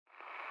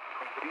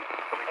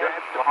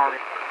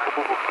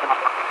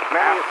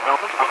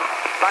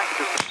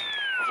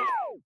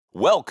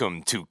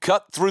Welcome to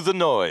Cut Through the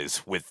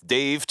Noise with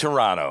Dave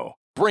Turano,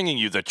 bringing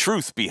you the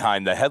truth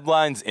behind the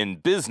headlines in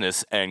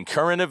business and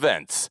current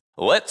events.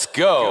 Let's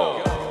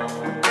go!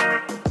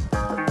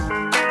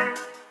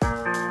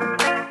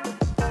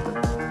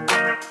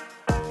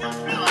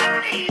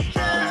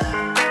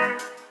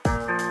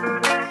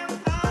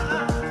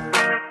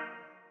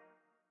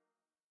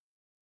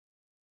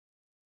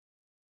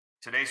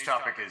 Today's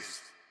topic is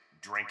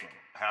drinking.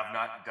 I have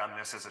not done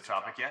this as a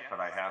topic yet, but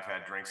I have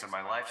had drinks in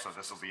my life, so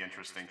this will be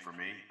interesting for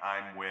me.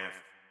 I'm with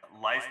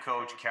life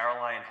coach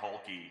Caroline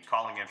Holke,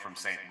 calling in from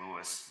St.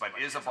 Louis, but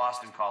is a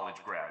Boston College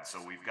grad, so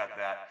we've got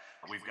that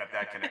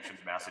connection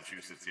to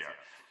Massachusetts here.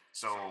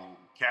 So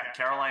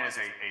Caroline is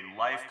a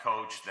life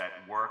coach that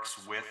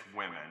works with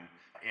women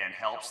and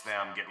helps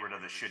them get rid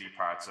of the shitty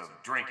parts of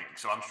drinking.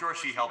 So I'm sure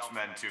she helps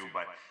men too,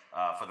 but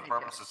for the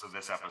purposes of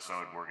this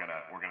episode, we're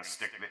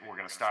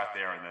gonna start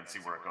there and then see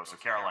where it goes. So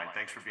Caroline,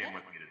 thanks for being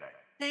with me today.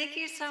 Thank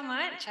you so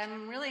much.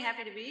 I'm really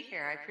happy to be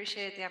here. I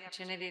appreciate the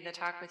opportunity to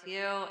talk with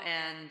you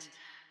and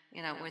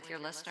with your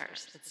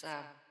listeners. It's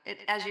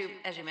as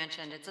you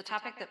mentioned, it's a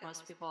topic that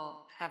most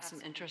people have some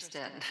interest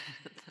in,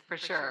 for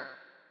sure.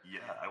 Yeah,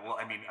 well,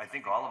 I mean, I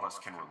think all of us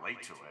can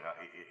relate to it.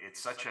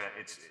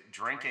 It's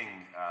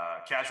drinking,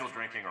 casual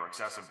drinking or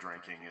excessive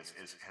drinking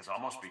has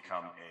almost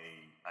become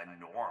a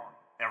norm.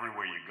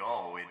 Everywhere you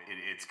go,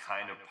 it's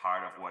kind of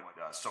part of what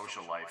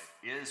social life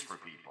is for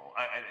people.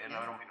 I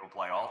don't mean to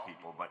apply all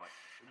people,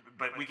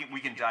 but we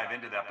can dive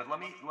into that. But let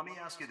me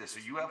ask you this: so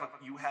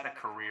you had a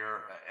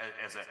career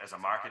as a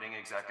marketing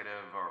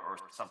executive or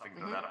something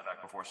to that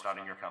effect before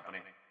starting your company?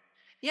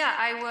 Yeah,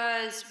 I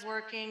was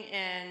working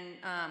in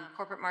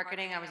corporate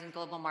marketing. I was in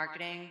global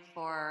marketing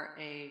for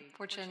a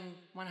Fortune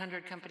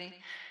 100 company.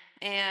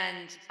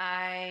 And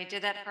I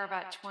did that for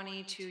about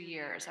 22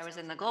 years. I was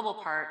in the global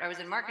part. I was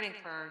in marketing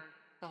for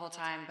the whole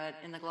time, but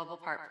in the global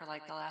part for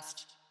like the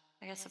last,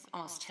 I guess,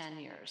 almost 10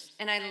 years.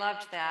 And I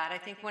loved that. I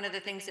think one of the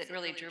things that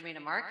really drew me to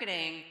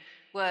marketing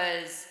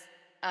was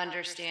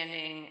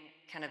understanding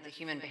kind of the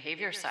human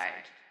behavior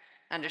side,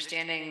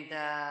 understanding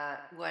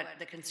what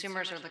the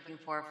consumers are looking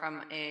for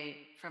from a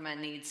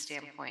needs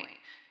standpoint,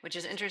 which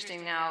is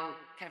interesting now.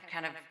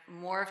 Kind of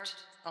morphed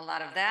a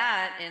lot of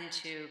that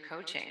into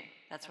coaching.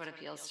 That's what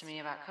appeals to me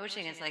about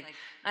coaching, is like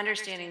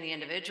understanding the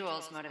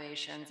individual's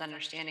motivations,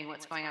 understanding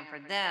what's going on for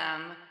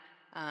them,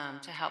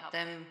 to help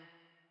them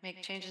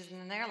make changes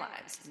in their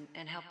lives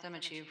and help them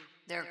achieve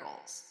their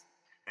goals.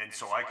 And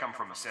so I come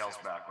from a sales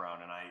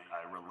background, and I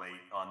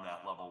relate on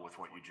that level with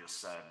what you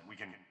just said. We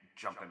can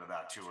jump into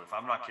that too. If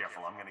I'm not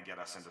careful, I'm going to get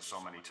us into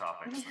so many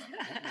topics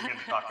that we're going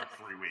to talk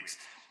for 3 weeks.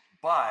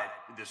 But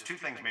there's two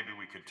things maybe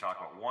we could talk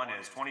about. One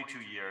is 22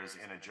 years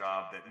in a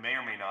job that may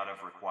or may not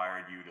have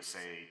required you to,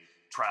 say,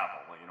 travel.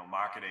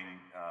 Marketing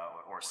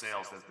or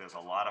sales, there's a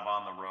lot of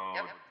on the road.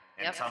 Yep.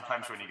 And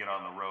sometimes when you get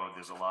on the road,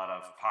 there's a lot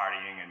of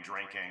partying and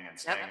drinking and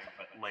staying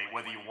up late.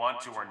 Whether you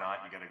want to or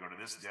not, you got to go to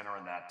this dinner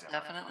and that dinner.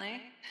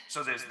 Definitely.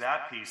 So there's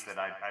that piece that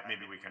I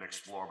maybe we could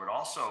explore, but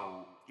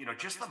also,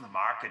 just the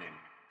marketing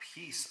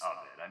piece of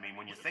it. I mean,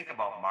 when you think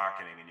about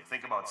marketing and you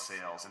think about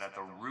sales, and at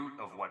the root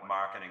of what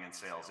marketing and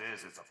sales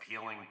is, it's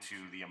appealing to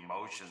the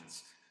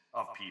emotions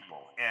of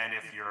people. And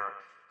if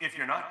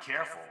you're not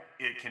careful,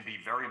 it can be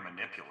very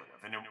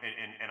manipulative. And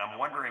I'm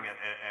wondering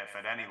if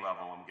at any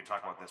level, and we can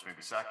talk about this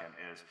maybe second,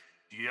 is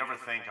do you ever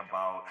think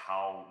about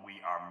how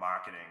we are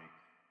marketing,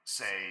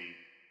 say,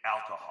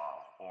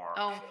 alcohol or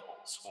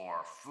pills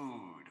or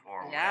food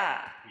or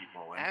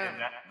people and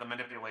that, the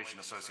manipulation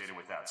associated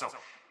with that? So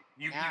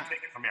you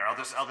take it from here. I'll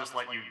just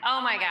let you.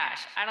 Oh my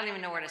gosh, I don't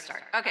even know where to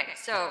start. Okay,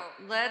 so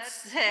let's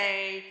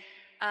say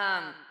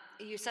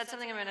you said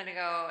something a minute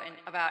ago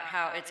about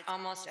how it's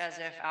almost as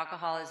if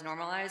alcohol is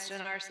normalized in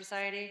our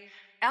society.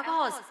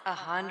 Alcohol is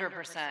 100%,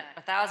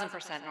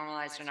 1,000%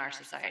 normalized in our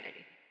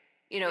society.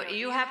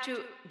 You have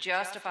to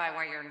justify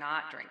why you're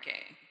not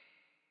drinking.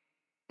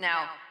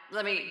 Now,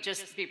 let me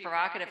just be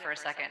provocative for a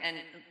second, and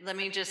let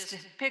me just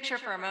picture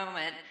for a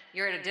moment,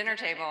 you're at a dinner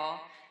table,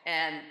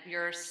 and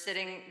you're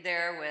sitting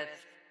there with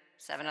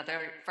 7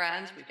 other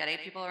friends. We've got 8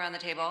 people around the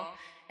table,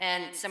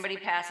 and somebody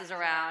passes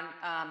around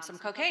some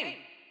cocaine.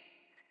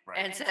 Right.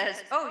 And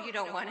says, "Oh, you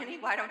don't want any?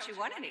 Why don't you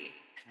want any?"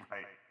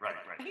 Right. Well,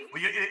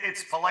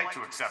 it's polite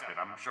to accept it.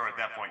 I'm sure at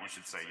that point you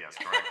should say yes,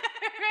 correct?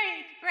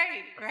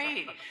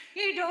 Right.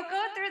 You don't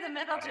go through the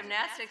mental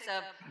gymnastics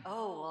of,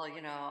 "Oh,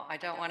 well, I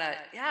don't want to."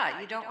 Yeah,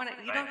 you don't want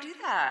to. You don't do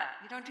that.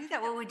 You don't do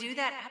that. Well, we do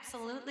that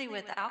absolutely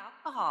with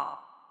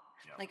alcohol.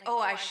 Yep. Like, "Oh,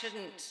 I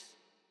shouldn't.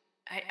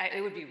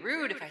 It would be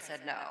rude if I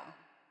said no."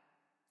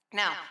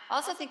 Now,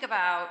 also think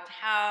about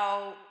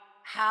how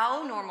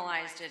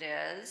normalized it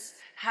is,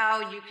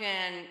 how you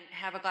can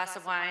have a glass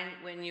of wine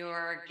when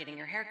you're getting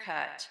your hair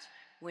cut,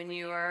 when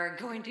you're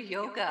going to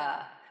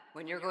yoga,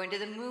 when you're going to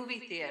the movie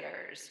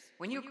theaters,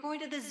 when you're going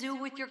to the zoo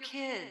with your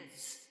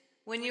kids,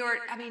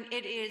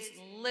 it is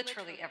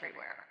literally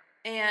everywhere.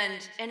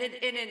 And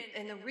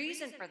the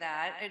reason for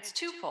that, it's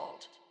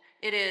twofold.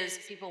 It is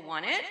people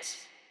want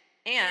it,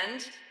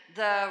 And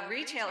the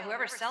retailer,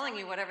 whoever's selling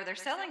you whatever they're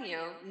selling you,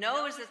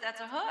 knows that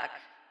that's a hook.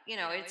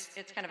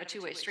 It's kind of a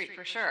two-way street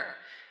for sure.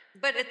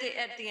 But at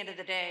the end of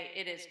the day,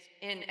 it is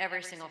in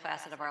every single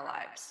facet of our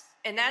lives,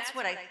 and that's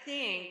what I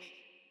think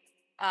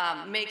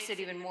makes it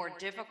even more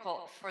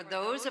difficult for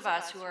those of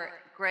us who are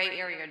gray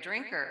area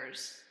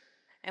drinkers,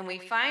 and we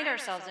find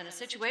ourselves in a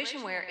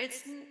situation where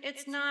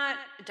it's not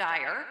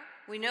dire.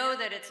 We know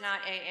that it's not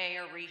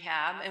AA or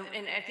rehab,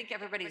 and I think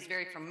everybody's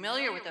very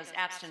familiar with those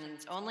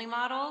abstinence only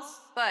models.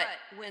 But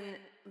when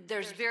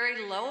there's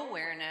very low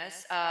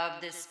awareness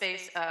of this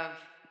space of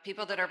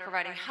people that are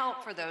providing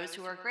help for those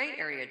who are gray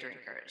area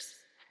drinkers.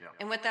 Yeah.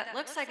 And what that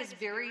looks like is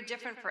very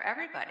different for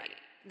everybody.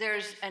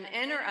 There's an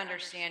inner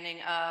understanding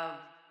of,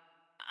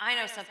 I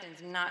know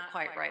something's not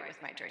quite right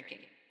with my drinking,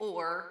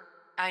 or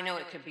I know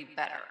it could be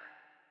better.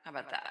 How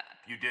about that?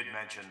 You did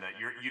mention that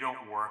you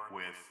don't work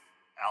with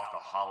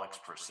alcoholics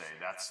per se.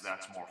 That's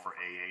more for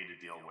AA to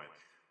deal with.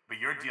 But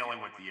you're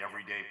dealing with the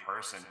everyday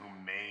person who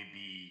may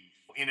be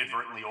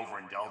inadvertently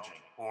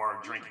overindulging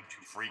or drinking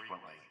too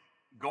frequently.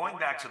 Going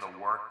back to the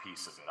work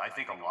piece of it, I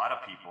think a lot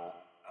of people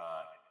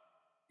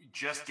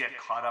just get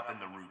caught up in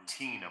the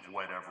routine of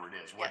whatever it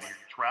is, whether Yes.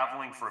 you're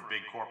traveling for a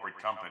big corporate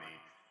company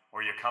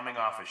or you're coming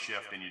off a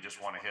shift and you just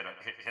want to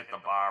hit the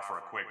bar for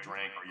a quick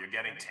drink, or you're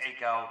getting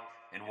takeout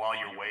and while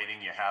you're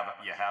waiting you have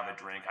a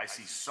drink. I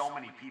see so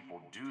many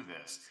people do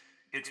this.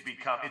 It's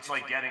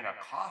like getting a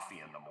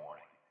coffee in the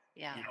morning.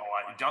 Yeah,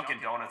 Dunkin'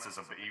 Donuts is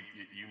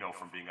you know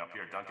from being up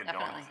here. Dunkin'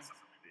 definitely. Donuts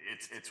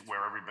it's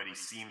where everybody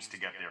seems to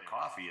get their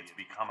coffee. It's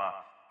become a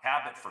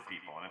habit for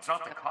people, and it's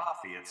not the Yep.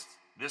 coffee. It's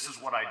this is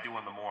what I do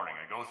in the morning.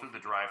 I go through the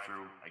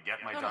drive-through, I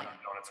get my Totally.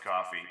 Dunkin' Donuts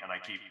coffee, and I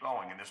keep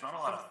going. And there's not a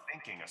lot of Totally.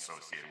 thinking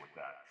associated with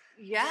that.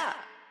 Yeah,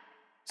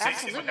 Same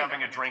thing with absolutely.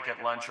 having a drink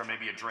at lunch or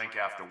maybe a drink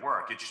after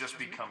work. It's just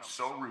Hmm. become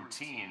so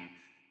routine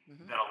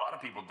Hmm. that a lot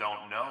of people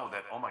don't know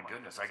that, oh my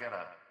goodness, I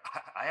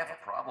have a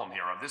problem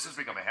here. Or this has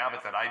become a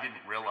habit that I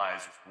didn't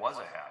realize was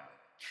a habit.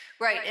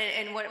 Right.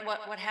 And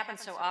what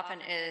happens so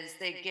often is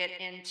they get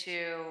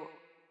into,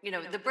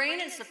 the brain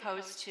is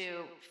supposed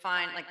to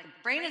find, like,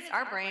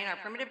 our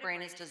primitive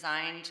brain is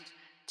designed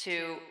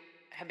to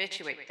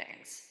habituate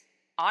things,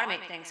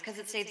 automate things, because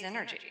it saves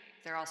energy.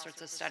 There are all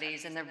sorts of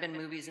studies, and there have been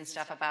movies and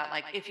stuff about,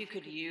 like, if you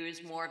could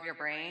use more of your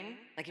brain,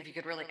 like if you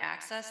could really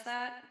access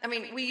that. I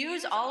mean, we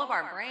use all of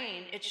our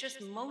brain. It's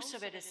just most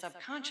of it is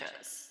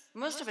subconscious.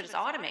 Most of it is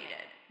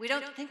automated. We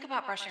don't think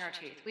about brushing our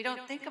teeth. We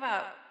don't think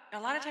about, a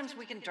lot of times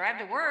we can drive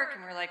to work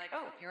and we're like,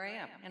 oh, here I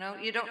am.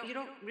 You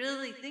don't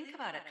really think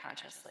about it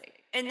consciously.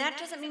 And that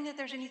doesn't mean that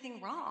there's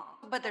anything wrong,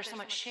 but there's so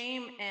much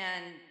shame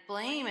and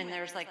blame, and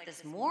there's like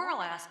this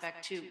moral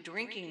aspect to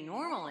drinking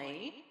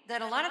normally,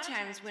 that a lot of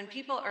times when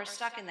people are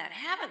stuck in that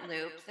habit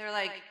loop, they're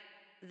like,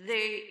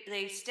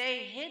 they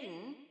stay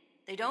hidden.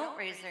 They don't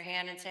raise their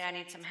hand and say, I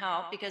need some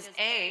help, because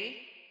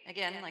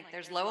again, like,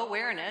 there's low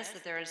awareness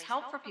that there is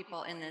help for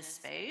people in this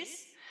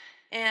space.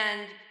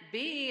 And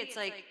B, it's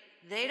like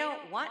they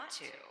don't want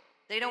to.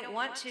 They don't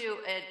want to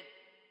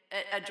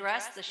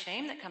address the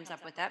shame that comes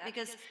up with that,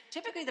 because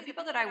typically the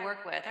people that I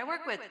work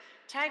with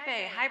type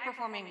A, high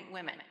performing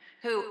women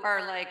who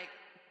are like,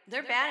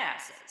 they're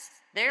badasses.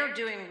 They're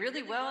doing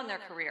really well in their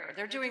career.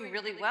 They're doing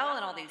really well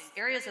in all these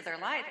areas of their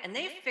life, and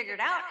they've figured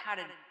out how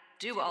to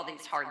do all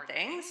these hard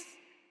things.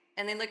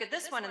 And they look at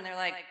this one and they're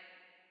like,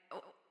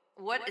 "Oh,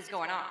 what is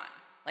going on?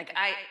 Like,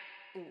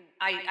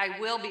 I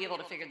will be able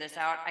to figure this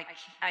out.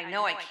 I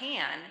know I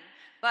can,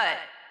 but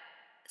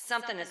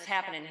something is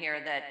happening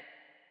here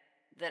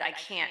that I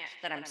can't,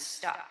 that I'm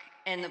stuck."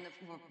 And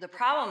the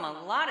problem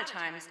a lot of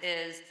times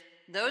is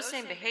those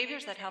same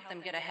behaviors that help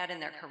them get ahead in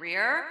their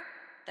career,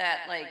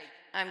 that, like,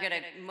 I'm going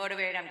to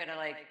motivate,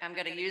 I'm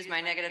going to use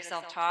my negative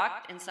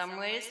self-talk in some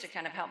ways to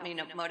kind of help me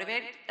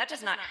motivate. That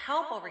does not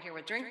help over here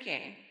with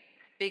drinking,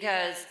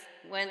 because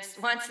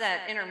once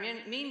that inner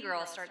mean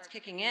girl starts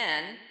kicking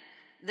in,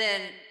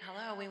 then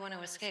hello, we want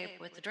to escape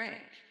with the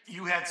drink.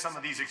 You had some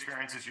of these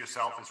experiences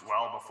yourself as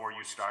well before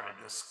you started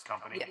this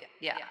company.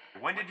 Yeah,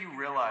 yeah. When did you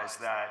realize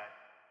that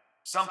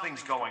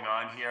something's going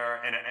on here,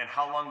 and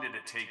how long did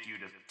it take you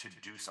to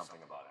do something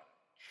about it?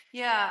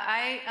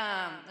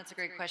 Yeah, that's a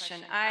great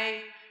question.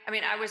 I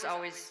mean, I was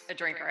always a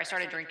drinker. I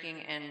started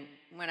drinking and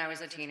when I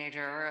was a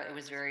teenager. It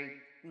was very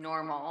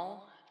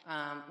normal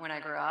when I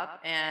grew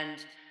up,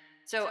 and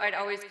so I'd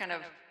always kind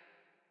of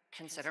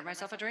considered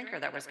myself a drinker.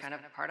 That was kind of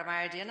part of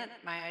my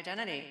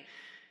identity.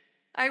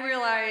 I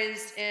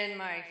realized in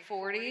my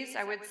 40s,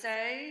 I would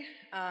say,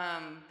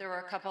 there were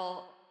a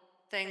couple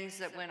things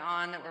that went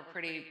on that were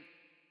pretty,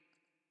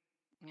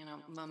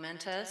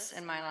 momentous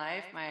in my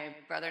life. My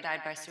brother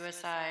died by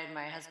suicide.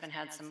 My husband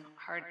had some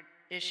heart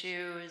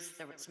issues.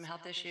 There were some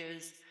health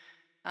issues.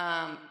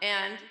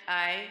 And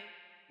I,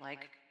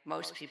 like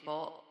most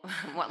people,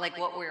 like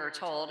what we were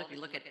told, if you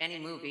look at any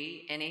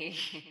movie,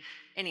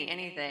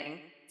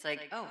 anything, it's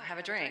like, oh, have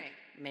a drink,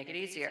 make it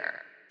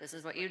easier. This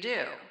is what you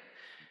do.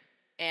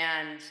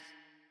 And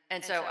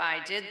and so I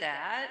did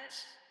that,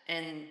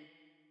 and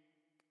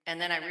and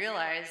then I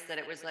realized that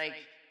it was like,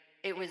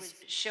 it was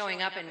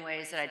showing up in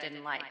ways that I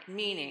didn't like.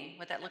 Meaning,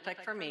 what that looked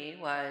like for me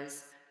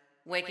was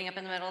waking up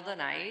in the middle of the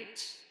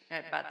night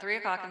at about 3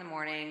 o'clock in the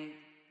morning,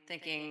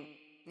 thinking,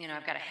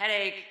 I've got a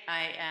headache.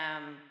 I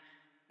am,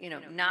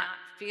 not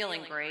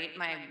feeling great.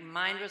 My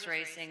mind was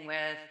racing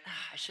with,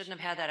 "Ah, I shouldn't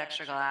have had that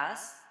extra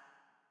glass.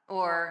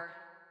 Or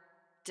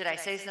did I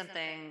say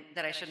something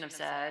that I shouldn't have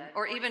said?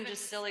 Or even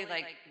just silly,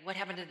 like, what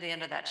happened at the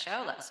end of that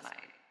show last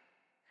night?"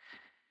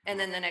 And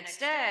then the next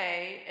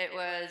day, it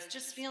was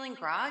just feeling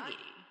groggy.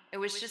 It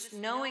was just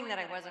knowing that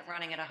I wasn't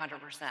running at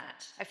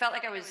 100%. I felt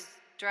like I was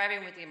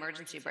driving with the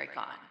emergency brake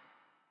on.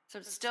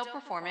 So still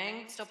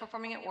performing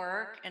at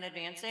work and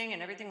advancing,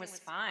 and everything was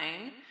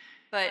fine,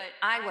 but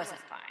I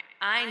wasn't fine.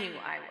 I knew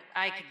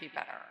I could be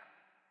better.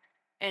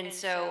 And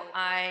so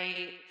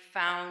I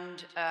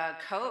found a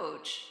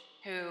coach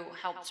who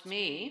helped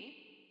me,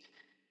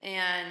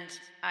 and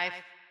I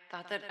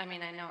thought that, I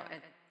know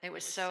it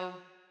was so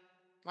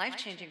life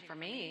changing for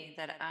me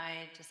that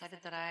I decided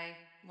that I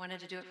wanted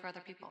to do it for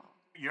other people.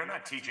 You're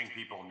not teaching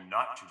people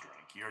not to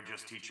drink. You're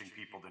just teaching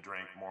people to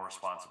drink more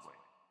responsibly.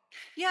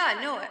 Yeah,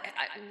 no,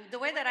 the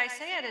way that I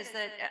say it is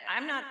that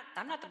I'm not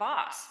the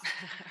boss.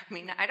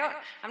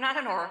 I'm not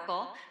an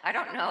oracle. I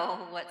don't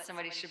know what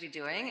somebody should be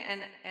doing,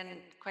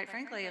 and quite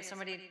frankly, if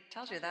somebody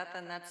tells you that,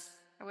 then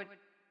I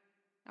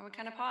would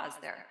kind of pause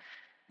there.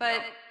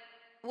 But Yeah.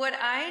 what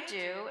I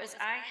do is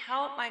I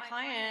help my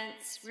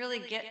clients really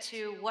get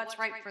to what's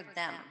right for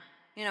them.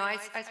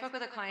 I spoke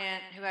with a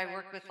client who I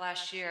worked with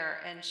last year,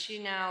 and she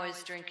now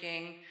is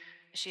drinking.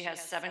 She has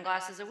 7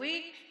 glasses a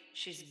week.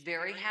 She's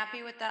very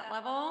happy with that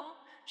level.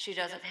 She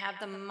doesn't have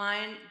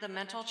the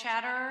mental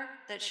chatter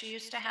that she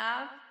used to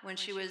have when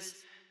she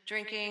was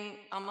drinking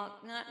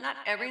almost not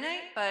every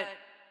night, but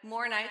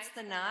more nights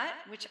than not,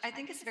 which I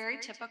think is very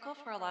typical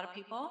for a lot of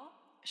people.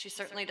 She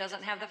certainly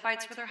doesn't have the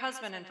fights with her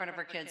husband in front of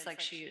her kids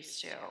like she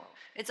used to.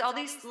 It's all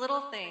these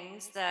little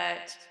things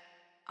that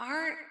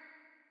aren't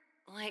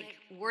like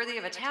worthy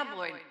of a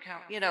tabloid,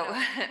 Sure.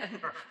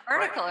 Right.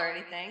 article or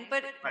anything,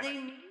 but Right. they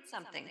mean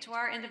something to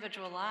our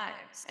individual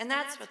lives, and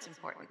that's what's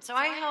important. So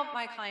I help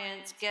my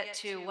clients get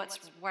to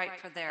what's right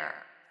for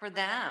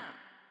them.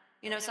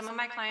 Some of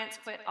my clients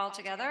quit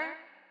altogether.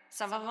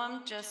 Some of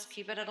them just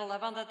keep it at a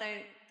level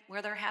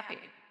where they're happy.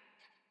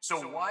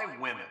 So why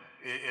women,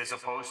 as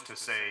opposed to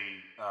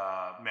say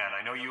men?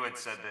 I know you had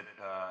said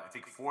that I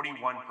think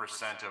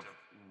 41% of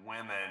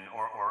women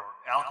or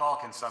alcohol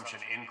consumption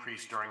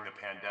increased during the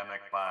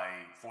pandemic by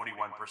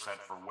 41%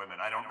 for women.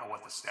 I don't know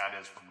what the stat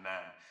is for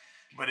men,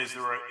 but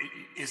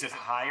is it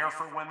higher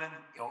for women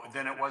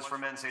than it was for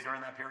men, say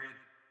during that period?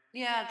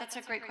 Yeah, that's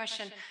a great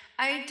question.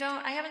 I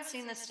haven't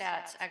seen the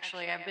stats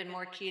actually. I've been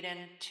more keyed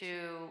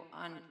into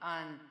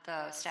on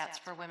the stats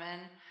for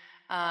women.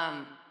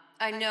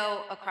 I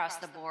know across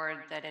the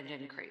board that it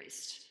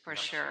increased for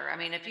Yep. sure. I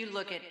mean, if you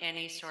look at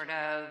any sort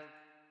of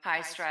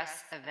high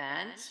stress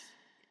event,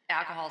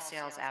 alcohol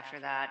sales after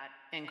that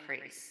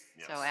increase.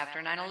 So Yes.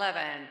 after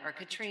 9/11 or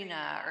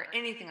Katrina or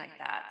anything like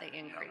that, they Yeah.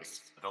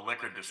 increased. The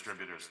liquor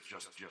distributors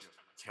just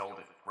killed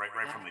it right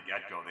Yeah. from the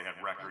get go. They had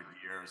Yeah. record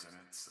years, and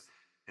it's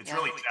Yeah.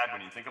 really sad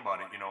when you think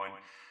about it.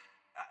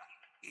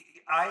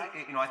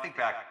 And I think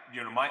back,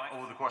 my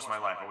over the course of my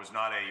life, I was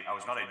not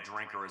a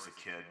drinker as a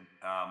kid,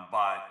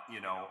 but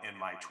in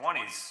my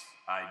 20s,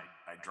 I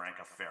drank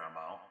a fair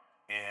amount,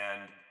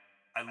 and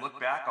I look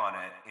back on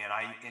it, and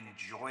I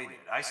enjoyed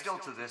it. I still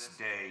to this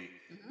day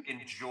Hmm.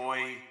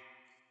 enjoy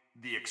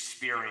the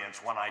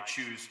experience when I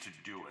choose to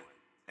do it,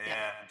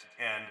 Yeah.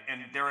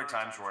 and there are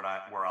times where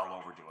I'll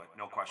overdo it,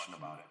 no question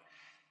about Mhm. it.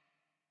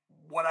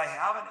 What I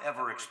haven't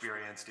ever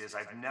experienced is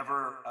I've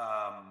never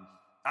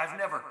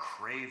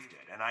craved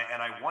it, and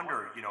I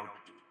wonder,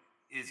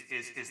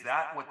 is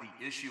that what the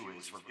issue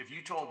is? If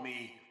you told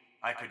me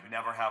I could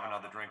never have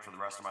another drink for the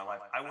rest of my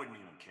life, I wouldn't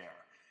even care.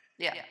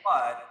 Yeah.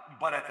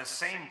 But at the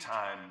same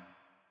time,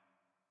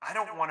 I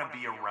don't want to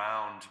be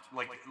around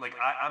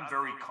I'm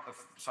very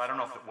so I don't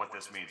know what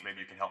this means. Maybe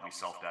you can help me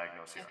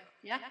self-diagnose Yeah. here.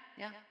 Yeah.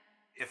 Yeah.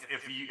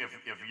 If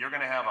you're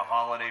going to have a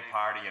holiday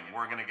party and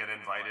we're going to get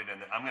invited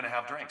and I'm going to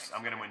have drinks,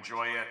 I'm going to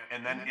enjoy it,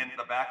 and then Hmm. in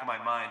the back of my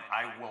mind,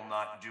 I will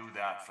not do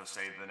that for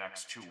say the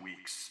next 2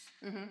 weeks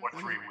Hmm. or Hmm.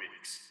 3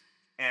 weeks,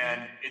 Yeah.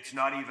 and it's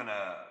not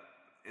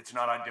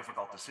a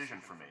difficult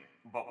decision for me.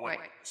 But what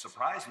Right.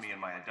 surprised me in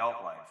my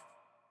adult life,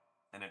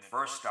 and it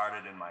first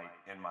started in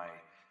my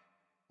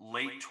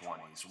late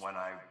 20s when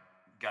I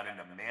got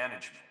into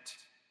management,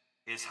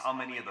 is how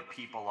many of the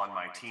people on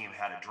my team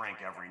had a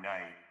drink every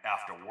night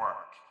after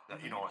work,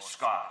 Hmm. a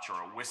scotch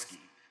or a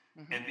whiskey.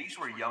 Hmm. And these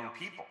were young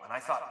people. And I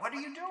thought, what are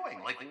you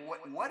doing? Like,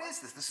 what is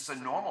this? This is a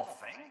normal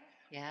thing?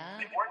 They Yeah.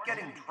 weren't Yeah.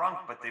 getting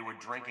drunk, but they were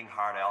drinking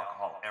hard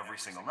alcohol every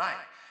single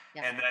night.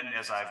 Yeah. And then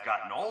as I've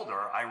gotten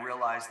older, I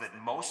realized that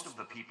most of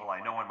the people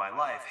I know in my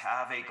life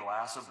have a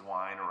glass of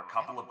wine or a Yep.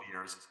 couple of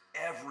beers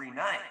every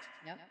night.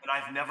 Yep. And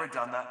I've never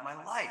done that in my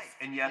life.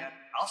 And yet Yep.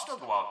 I'll still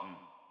go out and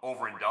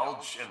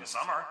overindulge in the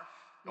summer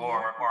Hmm.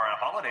 or at a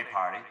holiday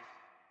party.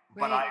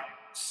 But I'm Right.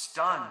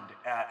 stunned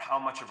at how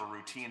much of a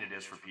routine it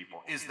is for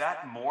people. Is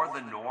that more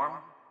the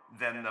norm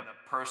than the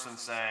person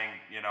saying,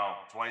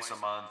 twice a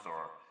month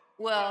or,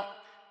 you Well,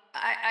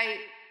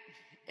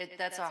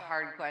 that's a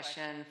hard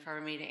question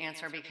for me to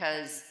answer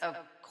because, of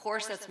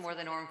course, that's more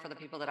the norm for the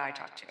people that I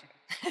talk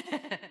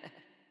to.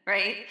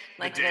 Right?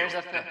 the Like there's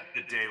daily, a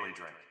the daily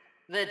drink.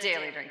 the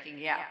daily drinking,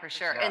 yeah, for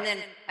sure. And Yeah.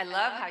 then I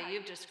love how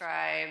you've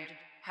described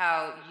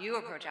how you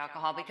approach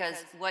alcohol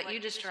because what you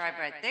described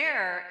right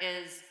there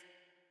is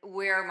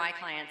where my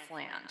clients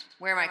land,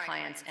 where my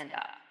clients end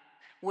up,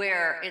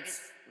 where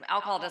it's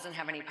alcohol doesn't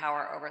have any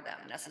power over them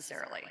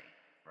necessarily.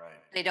 Right.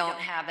 They don't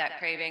have that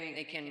craving.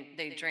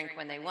 They drink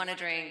when they want to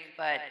drink,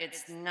 but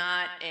it's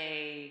not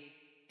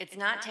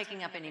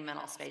taking up any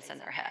mental space in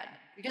their head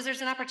because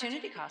there's an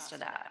opportunity cost to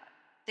that.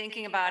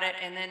 Thinking about it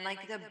and then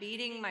like the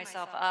beating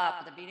ourselves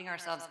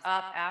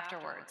up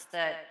afterwards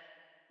that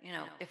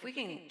if we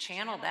can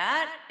channel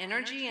that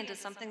energy into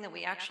something that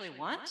we actually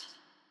want,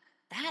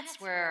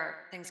 that's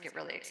where things get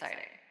really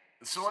exciting.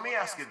 So let me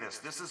ask you this.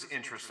 This is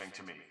interesting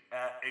to me.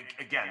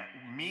 Again,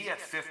 me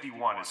at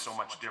 51 is so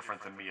much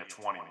different than me at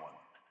 21.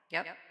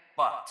 Yep.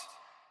 But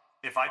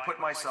if I put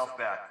myself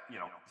back,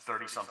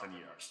 30 something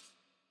years,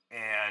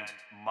 and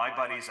my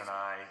buddies and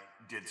I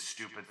did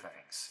stupid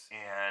things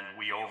and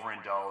we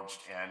overindulged,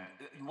 and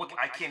look,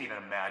 I can't even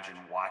imagine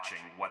watching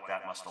what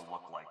that must have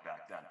looked like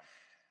back then.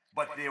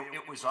 But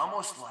it was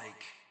almost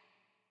like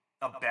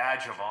a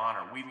badge of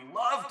honor. We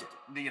loved it.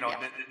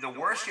 Yep. The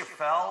worse you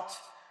felt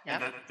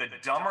and Yep. the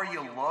dumber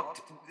you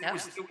looked, Yep.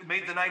 it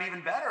made the night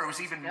even better. It was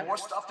even Yep. more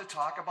stuff to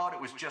talk about. It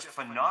was just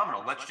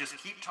phenomenal. Let's just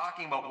keep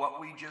talking about what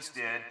we just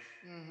did,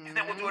 and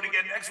then we'll do Mhm. it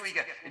again next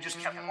weekend. It just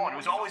kept going. It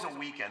was Mhm. always a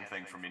weekend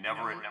thing for me,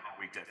 never Mhm. never a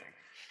weekday thing.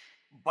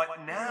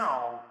 But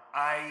now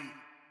I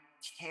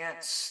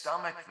can't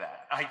stomach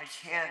that. I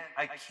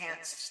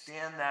can't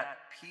stand that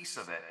piece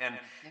of it. And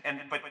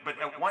Yep. but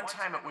at one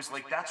time it was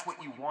like that's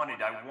what you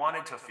wanted. I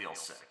wanted to feel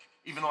sick,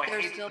 even though I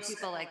There's hated still the sick.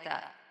 people like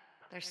that.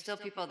 There's still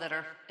people that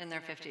are in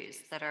their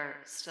 50s that are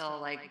still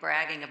like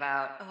bragging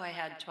about, oh, I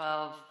had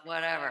 12,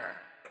 whatever.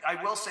 I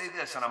will say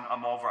this, and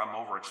I'm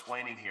over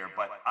explaining here,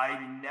 but I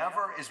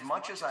never, as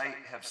much as I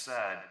have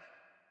said,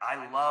 I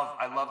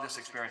love this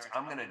experience.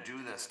 I'm going to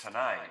do this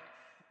tonight.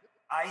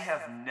 I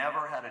have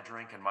never had a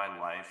drink in my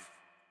life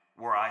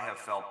where I have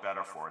felt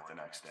better for it the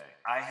next day.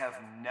 I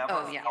have never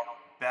Oh, yeah, felt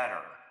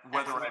better,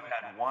 whether I've absolutely.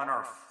 had one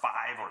or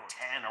five or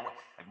 10 or what,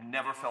 I've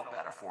never felt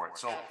better for it.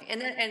 So,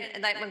 And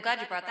I'm glad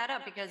you brought that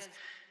up because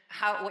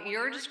what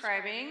you're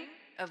describing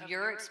of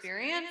your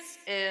experience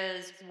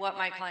is what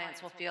my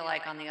clients will feel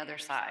like on the other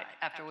side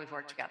after we've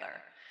worked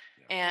together.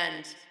 yeah,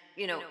 And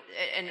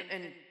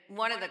and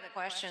one of the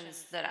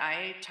questions that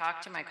I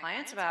talk to my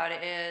clients about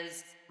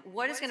is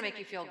what is going to make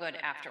you feel good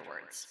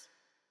afterwards?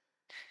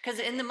 Because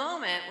in the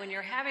moment when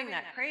you're having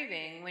that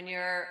craving,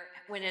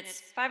 when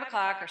it's 5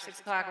 o'clock or 6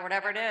 o'clock or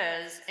whatever it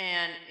is,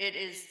 and it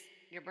is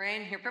your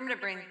primitive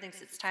brain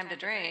thinks it's time to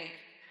drink,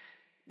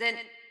 then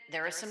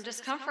there is some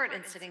discomfort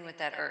in sitting with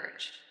that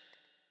urge.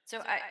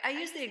 So I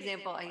use the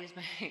example. I use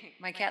my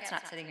my cat's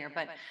not sitting here,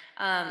 but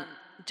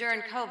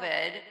during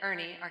COVID,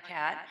 Ernie, our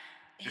cat,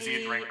 is he a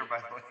he drinker, by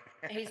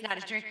the he's not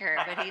a drinker,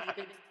 but way?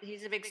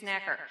 he's a big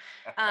snacker.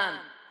 Um,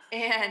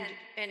 and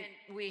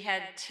we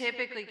had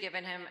typically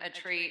given him a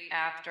treat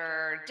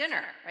after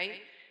dinner,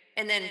 right?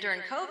 And then during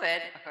COVID,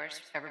 of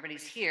course,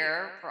 everybody's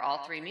here for all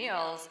three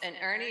meals, and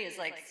Ernie is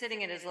like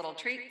sitting in his little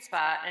treat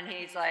spot, and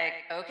he's like,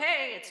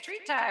 "Okay, it's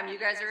treat time. You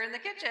guys are in the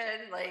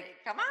kitchen. Like,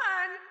 come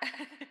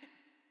on."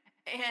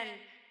 and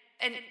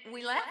and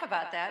we laugh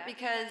about that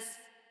because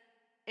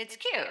it's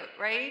cute,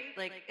 right?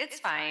 Like it's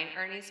fine.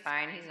 Ernie's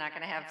fine. He's not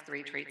going to have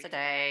three treats a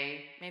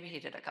day. Maybe he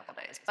did a couple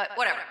days, but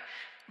whatever.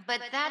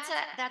 But that's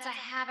a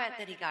habit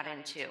that he got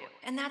into,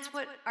 and that's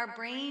what our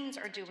brains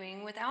are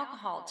doing with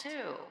alcohol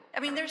too. I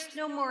mean, Sure. there's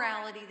no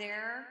morality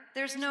there.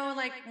 There's no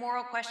like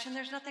moral question.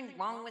 There's nothing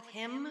wrong with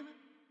him.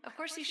 Of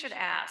course, he should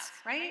ask,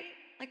 right?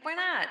 Like, why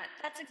not?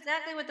 That's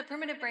exactly what the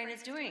primitive brain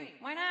is doing.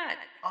 Why not?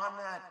 On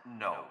that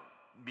note,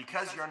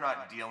 because you're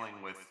not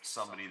dealing with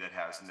somebody that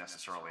has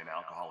necessarily an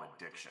alcohol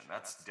addiction,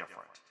 that's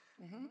different.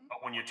 Hmm.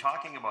 But when you're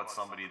talking about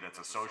somebody that's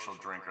a social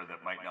drinker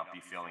that might not be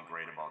feeling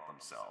great about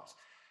themselves,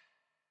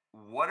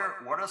 what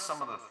are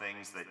some of the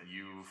things that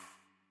you've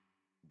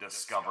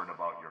discovered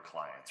about your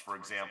clients? For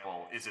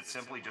example, is it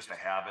simply just a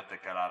habit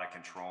that got out of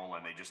control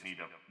and they just need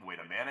a way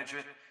to manage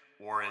it,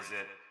 or is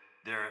it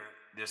there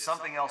there's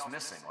something else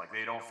missing, like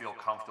they don't feel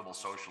comfortable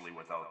socially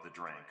without the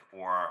drink,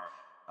 or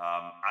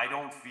I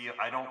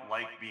don't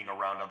like being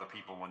around other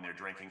people when they're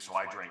drinking, so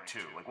I drink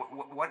too. Like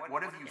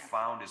what have you Yeah.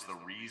 found is the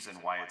reason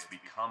why it's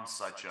become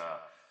such a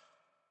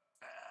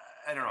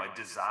I don't know, a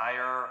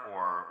desire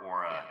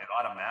Yeah. an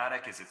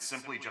automatic? Is it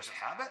simply just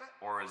habit,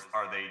 or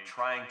are they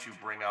trying to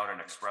bring out an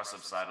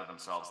expressive side of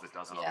themselves that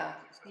doesn't otherwise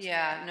Yeah. exist?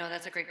 Yeah. No,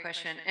 that's a great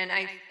question. And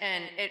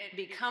it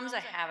becomes a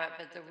habit,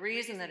 but the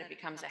reason that it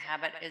becomes a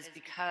habit is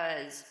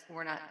because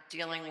we're not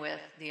dealing with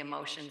the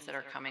emotions that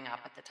are coming up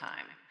at the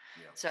time.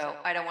 Yeah. So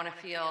I don't want to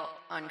feel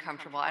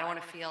uncomfortable. I don't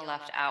want to feel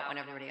left out when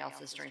everybody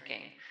else is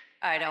drinking.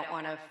 I don't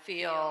want to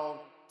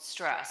feel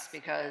stress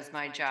because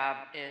my job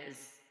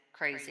is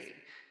crazy.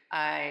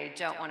 I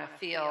don't want to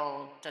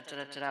feel da, da,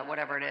 da, da, da,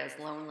 whatever it is,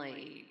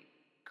 lonely,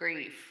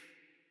 grief,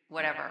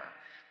 whatever.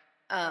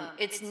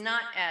 It's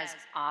not as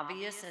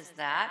obvious as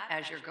that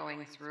as you're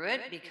going through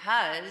it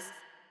because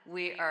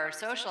we are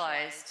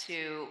socialized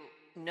to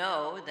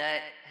know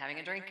that having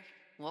a drink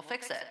will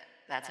fix it.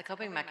 That's a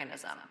coping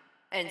mechanism.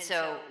 And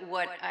so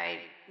what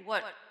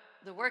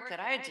the work that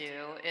I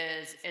do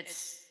is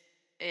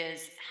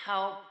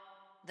help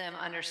them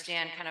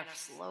understand, kind of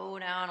slow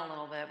down a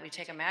little bit. We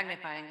take a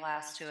magnifying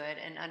glass to it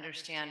and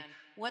understand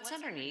what's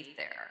underneath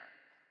there.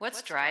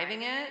 What's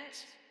driving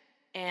it?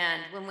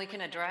 And when we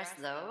can address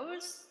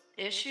those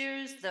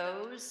issues,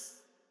 those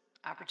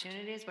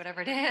opportunities,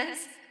 whatever it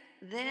is,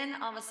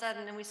 then all of a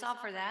sudden, and we solve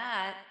for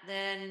that,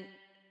 then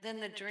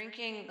the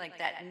drinking, like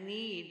that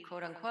need,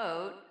 quote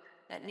unquote,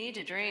 that need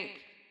to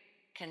drink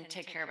can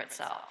take care of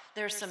itself.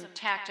 There's some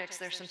tactics,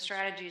 there's some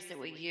strategies that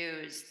we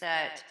use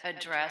that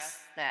address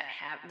that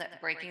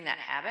breaking that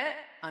habit,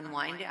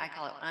 unwinding. I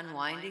call it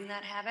unwinding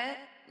that habit.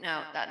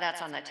 No,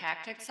 that's on the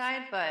tactic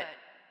side, but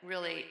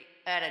really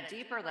at a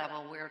deeper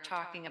level, we're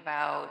talking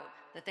about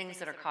the things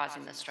that are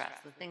causing the stress,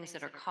 the things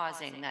that are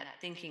causing that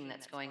thinking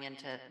that's going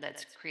into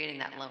that's creating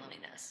that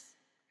loneliness,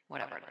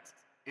 whatever it is.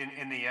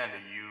 In the end,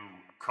 are you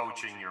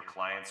coaching your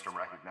clients to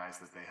recognize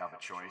that they have a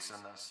choice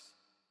in this?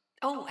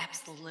 Oh,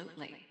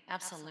 absolutely.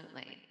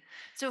 Absolutely.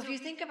 So if you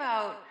think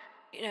about,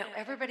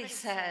 everybody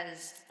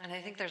says, and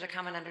I think there's a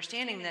common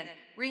understanding that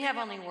rehab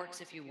only works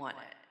if you want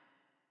it,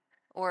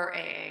 or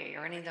AA,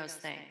 or any of those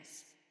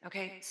things.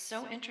 Okay,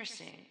 so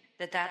interesting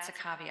that that's a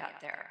caveat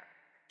there.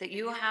 That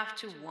you have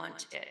to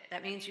want it.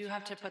 That means you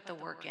have to put the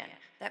work in.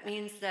 That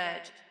means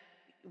that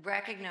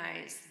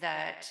recognize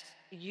that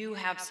you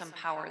have some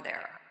power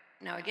there.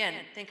 Now, again,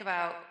 think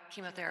about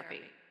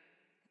chemotherapy.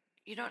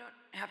 You don't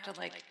have to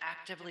like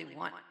actively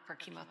want for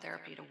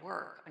chemotherapy to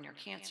work on your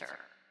cancer.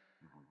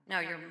 Mhm. Now,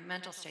 your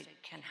mental state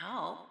can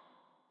help,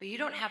 but you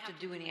don't have to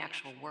do any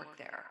actual work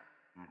there.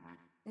 Mhm.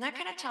 And that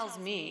kind of tells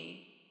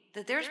me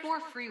that there's more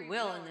free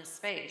will in this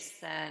space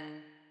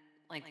than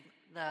like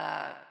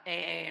the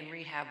AA and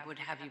rehab would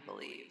have you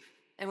believe.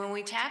 And when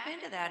we tap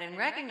into that and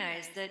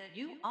recognize that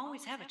you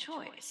always have a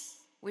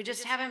choice, we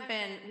just haven't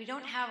been, we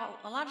don't have,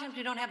 a lot of times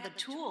we don't have the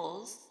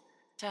tools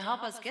to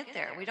help us get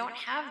there. We don't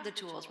have the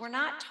tools. We're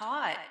not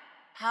taught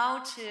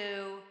how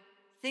to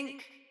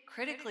think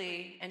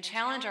critically and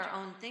challenge our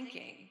own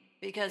thinking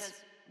because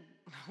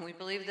we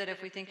believe that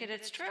if we think it,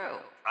 it's true.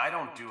 I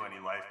don't do any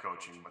life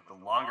coaching, but the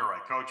longer I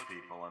coach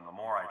people and the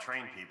more I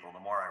train people, the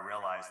more I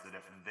realize that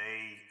if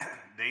they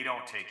they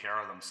don't take care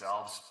of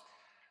themselves,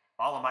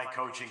 all of my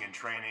coaching and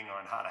training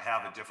on how to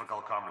have a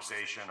difficult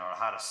conversation or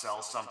how to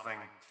sell something,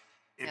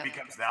 it Yep.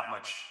 becomes that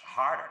much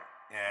harder.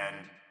 Hmm.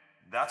 And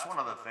that's one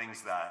of the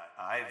things that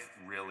I've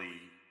really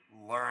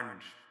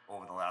learned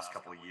over the last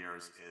couple of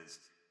years is,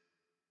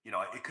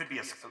 it could be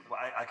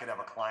I could have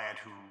a client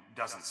who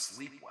doesn't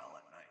sleep well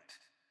at night.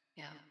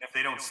 Yeah. If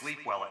they don't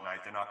sleep well at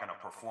night, they're not going to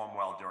perform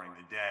well during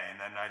the day. And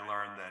then I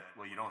learned that,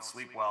 well, you don't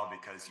sleep well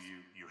because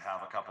you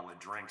have a couple of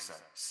drinks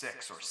at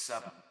 6 or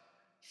 7,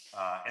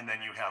 and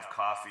then you have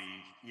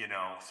coffee,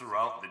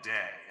 throughout the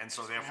day, and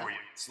so therefore Yep.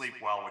 you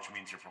sleep well, which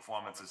means your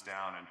performance is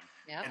down, and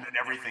Yep. then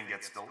everything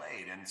gets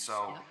delayed. And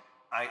so Yep.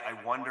 I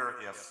wonder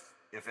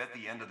if at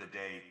the end of the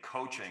day,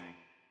 coaching,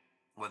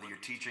 whether you're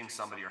teaching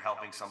somebody or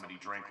helping somebody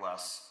drink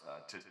less,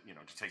 to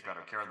take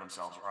better care of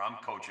themselves, or I'm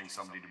coaching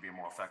somebody to be a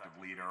more effective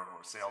leader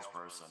or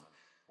salesperson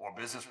or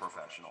business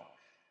professional,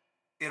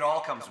 it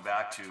all comes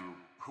back to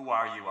who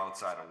are you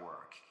outside of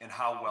work and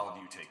how well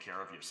do you take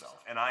care of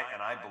yourself. And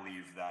I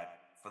believe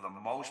that for the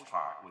most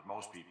part, with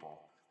most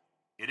people,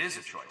 it is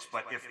a choice.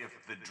 But if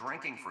the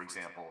drinking, for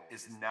example,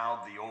 is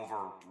now the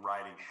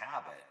overriding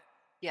habit,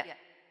 Yeah.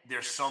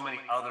 there's so many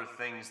other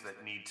things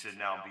that need to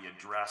now be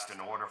addressed in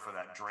order for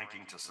that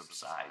drinking to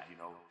subside. The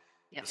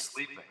Yep.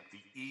 sleeping,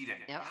 the eating,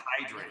 the Yep. Yep.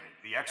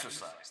 hydrating, the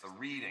exercise, the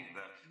reading,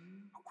 the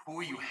who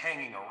are you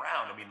hanging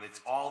around. I mean, it's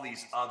all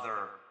these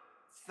other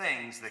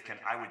things that can,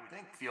 I would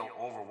think, feel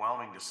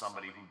overwhelming to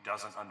somebody who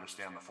doesn't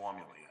understand the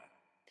formula yet.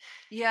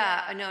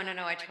 Yeah, no, no,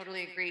 no, I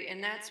totally agree.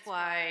 And that's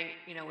why,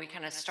 we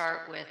kind of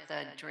start with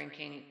the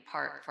drinking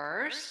part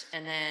first.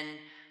 And then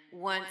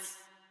once,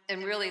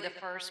 and really the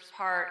first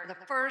part, the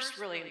first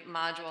really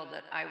module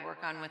that I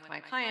work on with my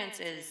clients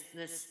is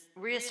this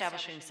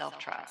reestablishing self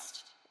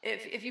trust.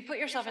 If you put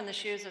yourself in the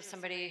shoes of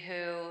somebody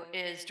who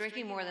is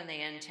drinking more than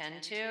they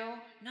intend to,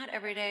 not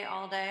every day,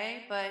 all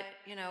day, but,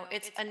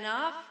 it's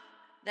enough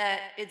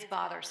that it's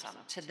bothersome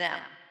to them.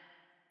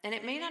 And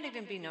it may not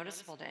even be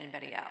noticeable to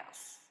anybody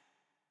else,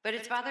 but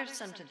it's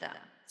bothersome to them.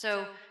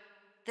 So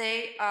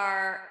they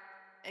are,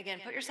 again,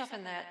 put yourself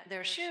in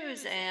their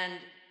shoes, and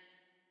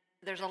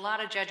there's a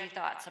lot of judgy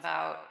thoughts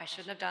about I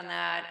shouldn't have done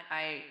that.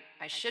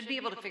 I should be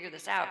able to figure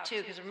this out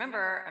too, because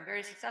remember, I'm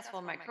very successful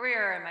in my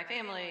career and my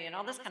family and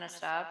all this kind of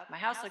stuff. My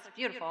house looks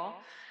beautiful.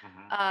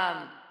 Hmm.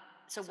 Um,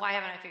 so why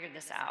haven't I figured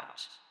this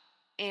out?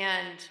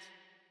 And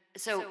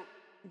so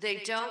they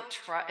don't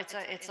trust.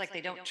 It's like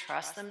they don't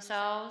trust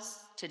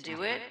themselves to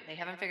do it. They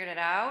haven't figured it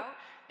out,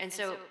 and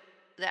so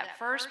that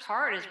first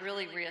part is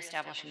really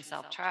reestablishing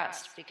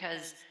self-trust,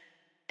 because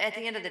at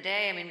the end of the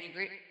day, I mean,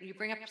 you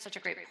bring up such a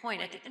great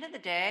point. At the end of the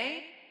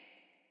day,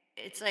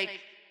 it's like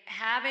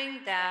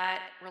having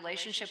that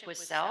relationship with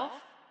self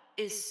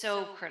is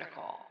so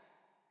critical.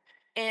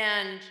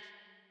 And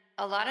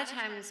a lot of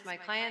times my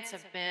clients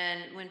have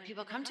been, when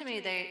people come to me,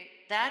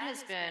 that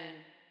has been,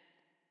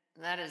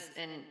 that is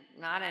in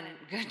not in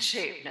good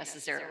shape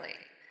necessarily.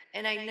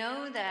 And I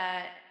know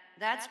that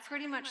that's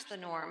pretty much the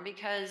norm,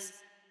 because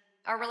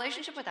our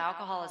relationship with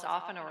alcohol is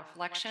often a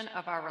reflection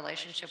of our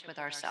relationship with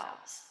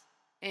ourselves.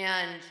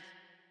 And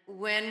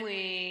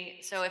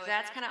so if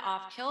that's kind of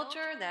off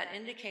kilter, that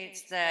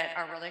indicates that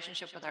our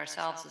relationship with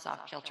ourselves is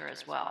off kilter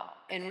as well.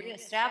 And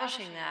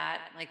reestablishing that,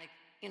 like,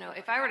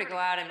 if I were to go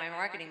out and my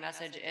marketing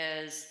message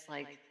is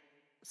like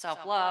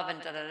self love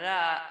and da da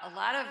da, a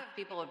lot of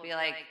people would be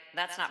like,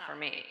 that's not for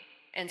me.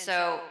 And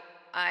so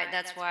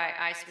that's why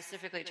I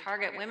specifically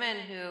target women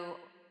who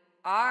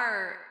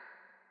are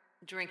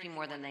drinking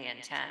more than they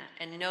intend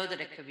and know that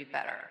it could be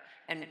better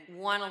and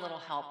want a little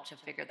help to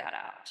figure that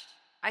out.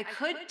 I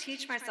could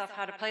teach myself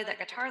how to play that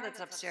guitar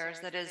that's upstairs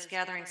that is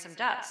gathering some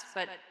dust,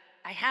 but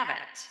I haven't.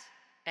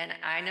 And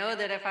I know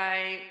that if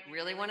I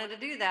really wanted to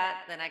do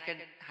that, then I could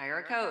hire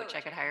a coach,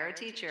 I could hire a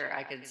teacher,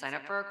 I could sign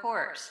up for a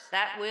course.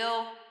 That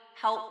will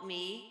help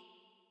me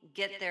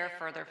get there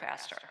further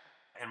faster.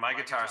 And my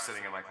guitar's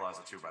sitting in my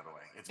closet too, by the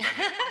way. It's been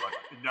there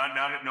for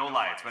about, no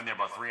lie, it's been there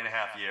about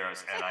 3.5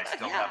 years, and I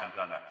still Yeah. haven't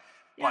done that.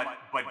 Yeah.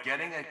 But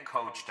getting a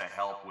coach to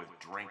help with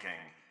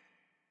drinking,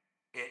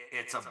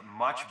 it's a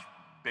much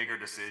bigger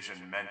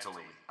decision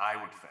mentally, I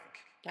would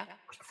think, Yeah.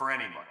 for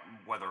anyone,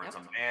 whether it's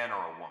Yep. a man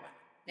or a woman.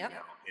 Yep.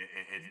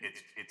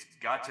 It's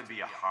got to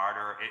be a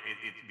harder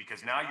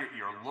because now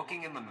you're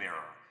looking in the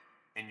mirror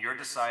and you're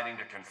deciding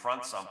to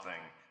confront something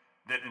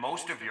that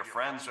most of your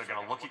friends are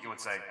going to look at you and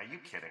say, "Are you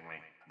kidding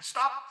me?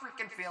 Stop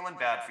freaking feeling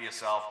bad for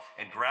yourself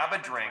and grab a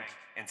drink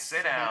and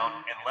sit down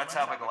and let's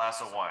have a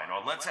glass of wine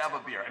or let's have a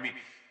beer." I mean,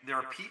 there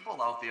are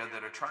people out there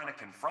that are trying to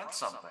confront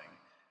something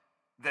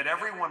that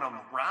everyone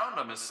around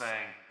them is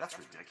saying, "That's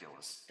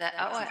ridiculous."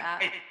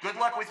 Hey, good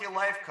luck with your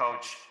life,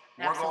 coach.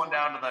 We're going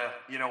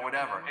Absolutely. down to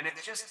whatever. And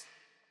it's just,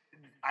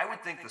 I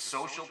would think the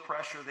social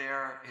pressure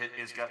there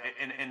is got,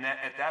 and that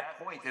at that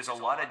point, there's a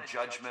lot of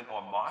judgment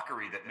or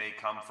mockery that may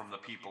come from the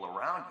people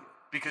around you.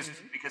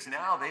 Because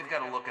now they've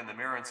got to look in the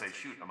mirror and say,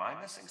 "Shoot, am I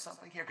missing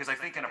something here?" Because I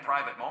think in a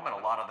private moment, a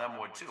lot of them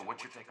would too.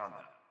 What's your take on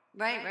that?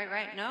 Right, right,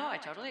 right. No, I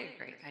totally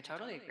agree. I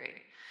totally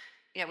agree.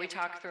 Yeah, we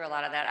talk through a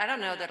lot of that. I don't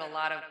know that a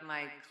lot of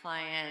my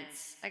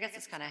clients, I guess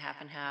it's kind of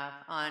half and half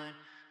on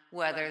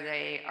whether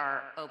they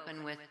are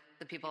open with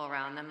the people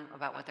around them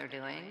about what they're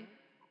doing,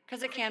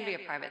 because it can be a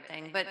private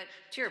thing. But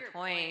to your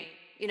point,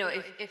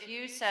 if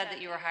you said that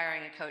you were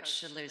hiring a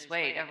coach to lose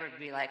weight, everyone would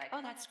be like,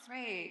 oh, that's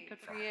great. Good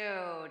for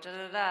you. Da,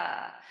 da,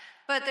 da.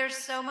 But there's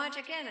so much,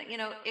 again,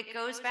 it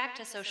goes back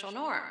to social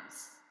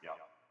norms. Yeah,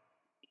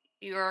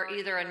 You're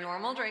either a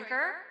normal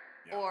drinker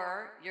yeah.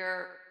 or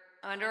you're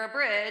under a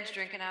bridge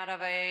drinking out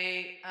of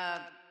a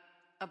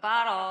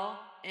bottle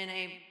in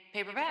a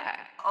paper bag.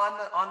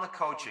 On the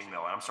coaching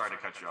though, and I'm sorry to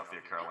cut you off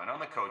there, Caroline. On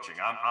the coaching,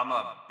 I'm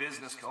a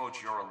business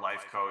coach. You're a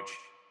life coach.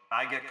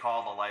 I get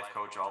called a life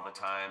coach all the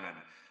time, and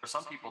there's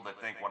some people that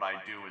think what I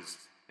do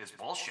is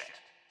bullshit.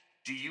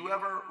 Do you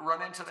ever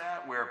run into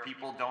that where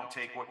people don't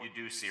take what you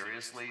do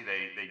seriously?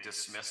 They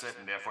dismiss it,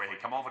 and therefore, hey,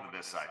 come over to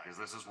this side because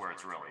this is where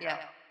it's really Yeah,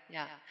 at.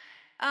 yeah.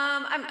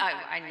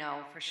 I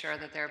know for sure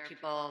that there are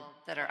people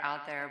that are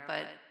out there,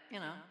 but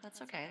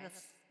that's okay.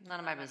 That's none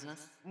of my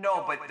business.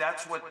 No, but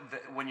that's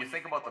when you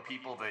think about the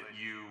people that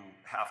you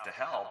have to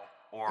help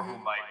or who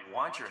Hmm. might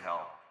want your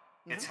help,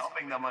 it's Hmm.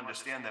 helping them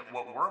understand that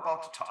what we're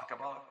about to talk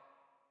about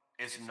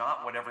is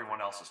not what everyone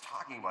else is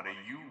talking about. Do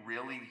you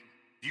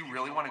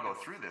really want to go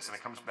through this? And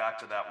it comes back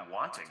to that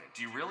wanting it.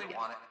 Do you really Yeah.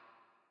 want it?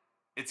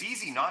 It's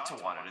easy not to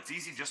want it. It's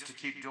easy just to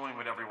keep doing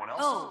what everyone else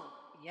is. Oh,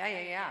 yeah,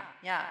 yeah, yeah,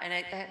 yeah.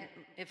 And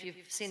if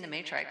you've seen The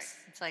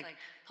Matrix, it's like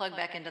plug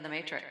back into The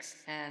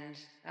Matrix and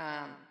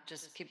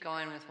just keep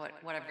going with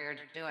whatever you're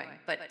doing.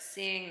 But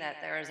seeing that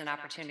there's an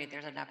opportunity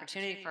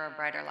for a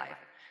brighter life.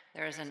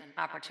 There is an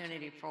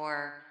opportunity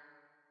for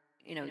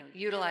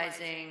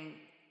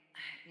utilizing.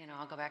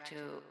 I'll go back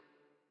to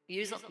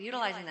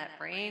utilizing that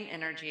brain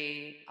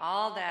energy,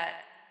 all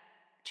that,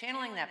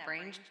 channeling that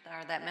brain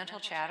or that mental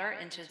chatter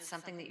into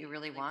something that you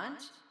really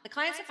want. The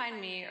clients that find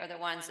me are the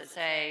ones that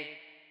say,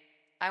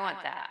 I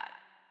want that.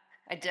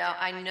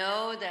 I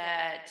know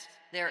that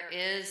there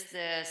is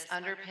this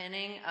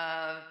underpinning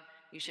of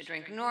you should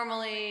drink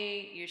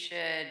normally, you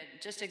should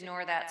just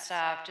ignore that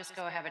stuff, just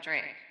go have a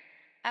drink.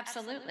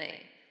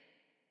 Absolutely.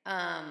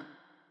 Um,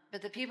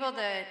 but the people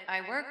that I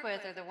work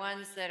with are the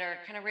ones that are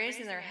kind of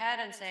raising their head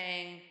and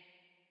saying,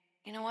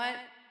 you know what?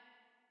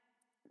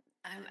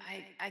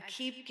 I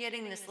keep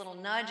getting this little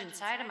nudge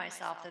inside of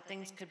myself that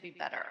things could be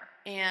better.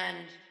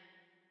 And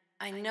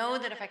I know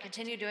that if I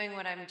continue doing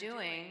what I'm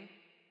doing,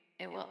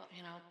 it will,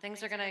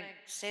 things are going to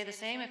stay the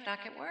same, if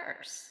not get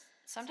worse.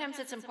 Sometimes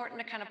it's important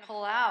to kind of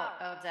pull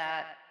out of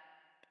that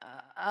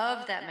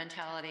of that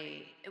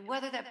mentality,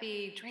 whether that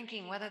be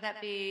drinking, whether that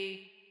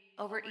be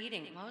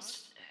overeating.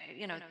 Most,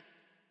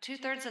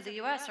 2/3 of the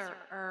US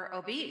are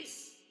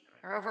obese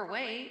or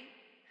overweight.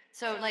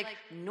 So, Right. like,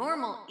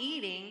 normal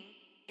eating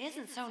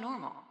isn't so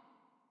normal,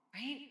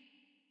 right?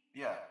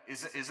 Yeah.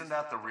 Isn't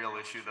that the real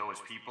issue though? Is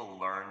people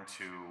learn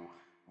to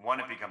one,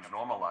 it becomes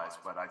normalized,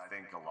 but I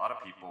think a lot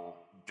of people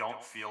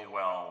don't feel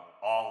well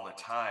all the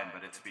time,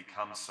 but it's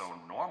become so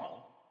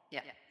normal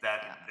Yeah.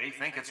 that Yeah. they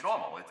think it's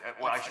normal. Well, It's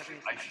I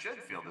everything.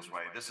 should feel this Hmm.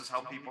 way. This is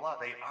how Hmm. people are.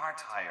 They are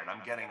tired.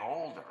 I'm getting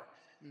older,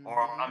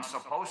 or I'm Hmm.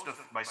 supposed to.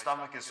 My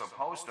stomach is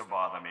supposed to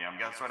bother me.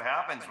 That's what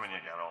happens when you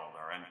get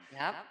older.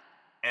 Yep.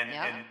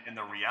 Yep. And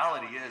the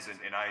reality is,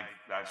 and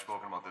I've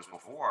spoken about this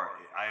before.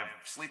 I have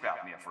sleep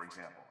apnea, for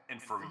example,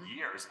 and for Hmm.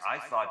 years I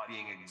thought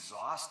being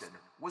exhausted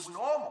was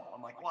normal.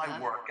 I'm like, well, I Yep.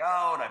 work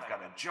out, I've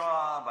got a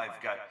job, I've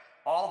got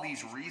all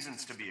these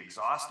reasons to be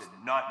exhausted,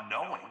 not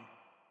knowing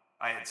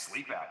I had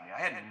sleep apnea. I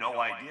had no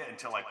idea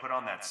until I put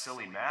on that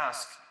silly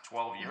mask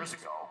 12 years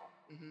Hmm. ago,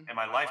 Hmm. and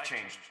my life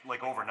changed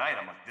like overnight.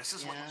 I'm like, this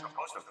is what I'm Yeah.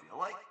 supposed to feel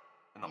like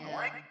in the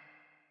morning. Yeah.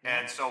 Yep.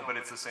 And so, but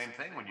it's the same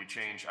thing when you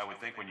change. I would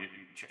think when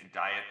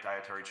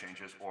dietary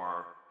changes,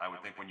 or I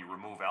would think when you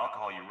remove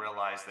alcohol, you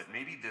realize that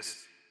maybe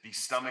these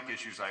stomach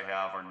issues I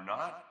have are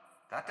not.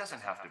 That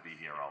doesn't have to be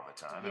here all the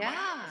time, and my head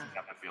Yeah. doesn't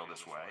have to feel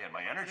this way, and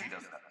my energy Yeah.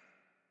 doesn't.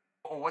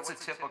 Well, what's a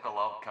typical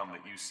outcome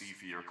that you see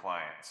for your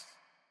clients?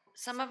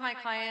 Some of my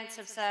clients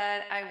have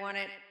said, I want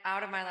it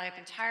out of my life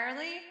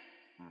entirely.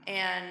 Hmm.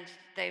 And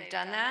they've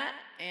done that.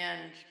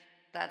 And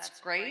that's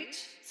great.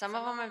 Some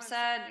of them have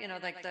said,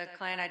 like the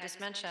client I just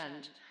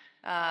mentioned,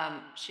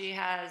 she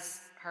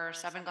has her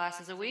 7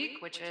 glasses a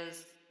week, which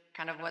is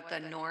kind of what the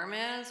norm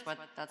is.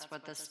 That's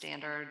what the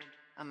standard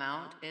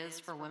amount is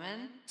for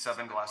women.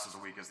 7 glasses a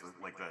week is the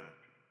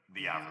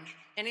Hmm. average.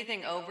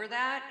 Anything over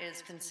that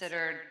is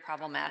considered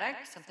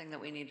problematic, something that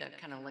we need to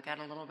kind of look at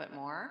a little bit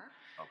more.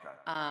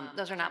 Okay.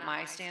 Those are not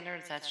my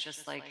standards. That's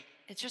just like,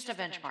 it's just a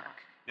benchmark,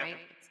 Yep.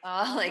 right? It's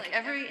all like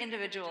every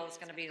individual is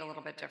going to be a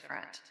little bit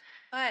different.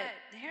 But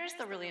here's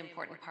the really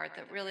important part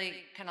that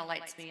really kind of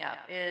lights me up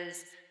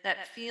is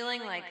that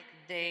feeling like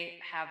they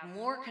have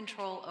more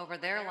control over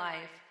their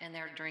life and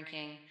their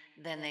drinking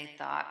than they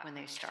thought when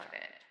they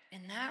started.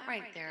 And that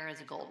right there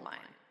is a gold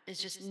mine, is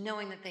just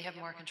knowing that they have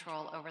more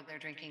control over their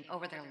drinking,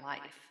 over their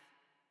life,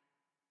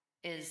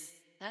 is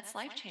that's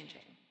life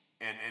changing.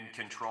 And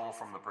control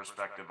from the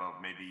perspective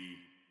of maybe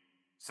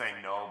saying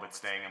no but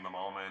staying in the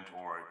moment,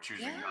 or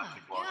choosing not Yeah,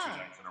 to go out two yeah,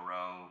 nights in a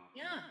row.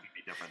 yeah. Could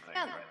be different things,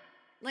 Yeah, right?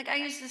 like I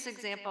used this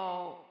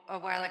example a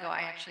while ago.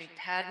 I actually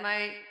had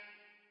my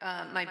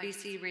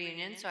BC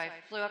reunion, so I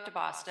flew up to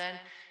Boston,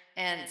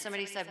 and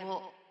somebody said,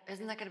 "Well,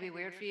 isn't that going to be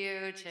weird for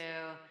you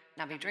to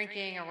not be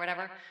drinking or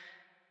whatever?"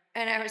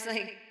 And I was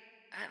like,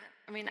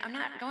 I mean, I'm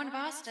not going to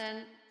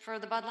Boston for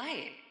the Bud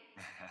Light,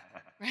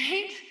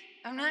 right?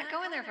 I'm not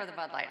going there for the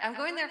Bud Light. I'm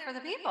going there for the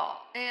people,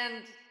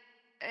 and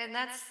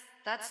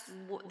that's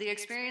the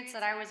experience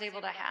that I was able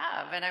to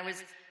have, and I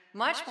was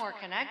much more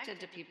connected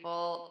to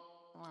people.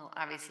 Well,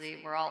 obviously,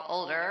 we're all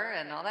older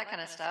and all that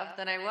kind of stuff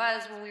than I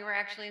was when we were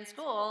actually in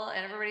school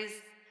and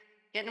everybody's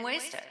getting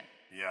wasted.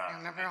 I Yeah.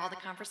 remember all the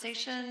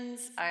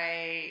conversations.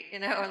 Like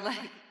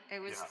Yeah. it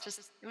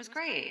was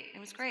great. It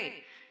was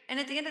great. And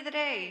at the end of the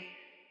day,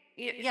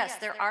 yes,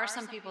 there are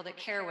some people that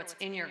care what's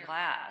in your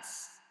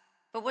glass.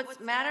 But what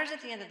matters at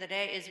the end of the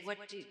day is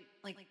what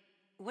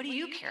do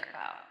you care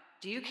about?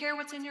 Do you care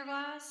what's in your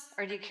glass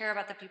or do you care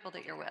about the people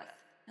that you're with?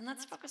 And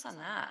let's focus on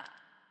that.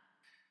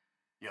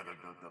 Yeah,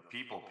 the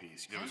people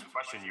piece. There was Yeah. a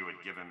question you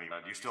had given me.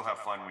 Do you still have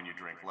fun when you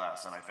drink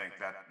less? And I think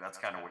that's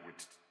kind of what you're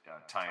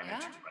tying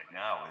into Yeah. right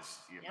now. Are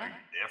you Yeah.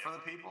 there for the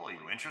people? Are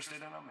you interested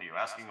in them? Are you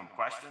asking them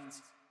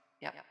questions?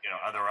 Yep.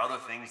 Are there other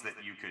things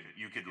that you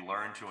could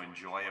learn to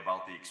enjoy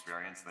about the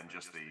experience than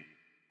just the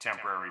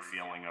temporary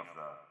feeling of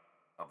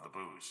the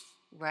booze?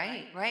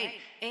 Right,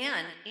 right.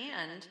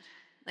 And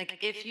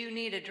like if you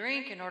need a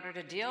drink in order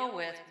to deal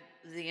with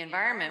the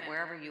environment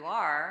wherever you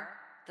are,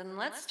 then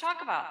let's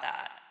talk about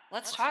that.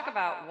 Let's talk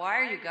about why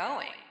are you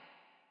going?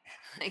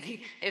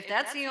 Like if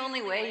that's the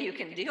only way you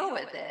can deal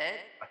with it,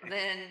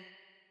 then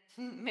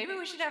maybe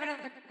we should have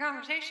another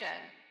conversation.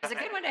 It's a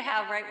good one to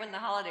have right when the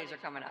holidays are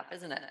coming up,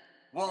 isn't it?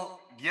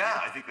 Well,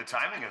 yeah, I think the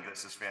timing of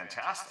this is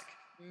fantastic.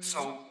 Hmm.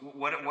 So,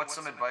 what's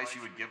some advice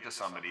you would give to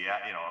somebody?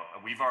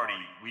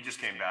 We just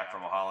came back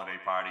from a holiday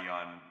party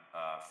on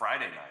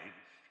Friday night,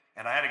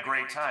 and I had a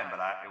great time, but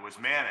it was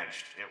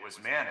managed. It was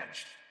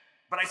managed,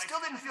 but I still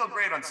didn't feel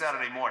great on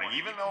Saturday morning.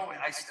 Even though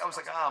I was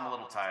like, I'm a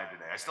little tired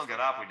today. I still got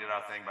up, we did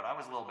our thing, but I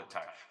was a little bit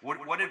tired.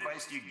 What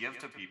advice do you give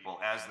to people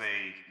as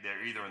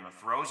they're either in the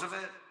throes of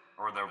it,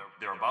 or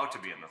they're about to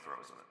be in the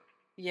throes of it?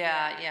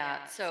 Yeah,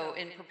 yeah. So,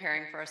 in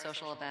preparing for a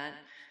social event,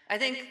 I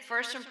think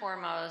first and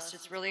foremost,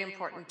 it's really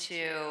important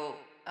to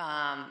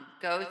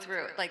go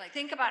through, like,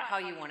 think about how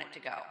you want it to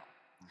go.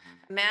 Hmm.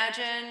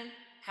 Imagine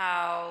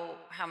how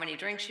many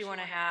drinks you want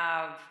to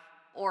have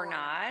or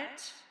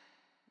not,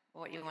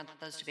 what you want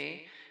those to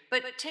be.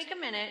 But take a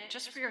minute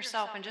just for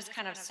yourself and just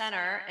kind of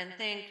center and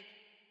think,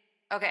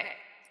 okay.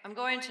 I'm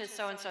going to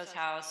so and so's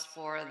house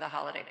for the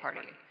holiday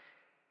party.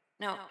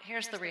 No,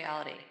 here's the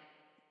reality.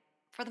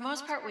 For the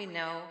most part, we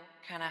know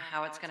kind of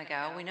how it's going to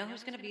go. We know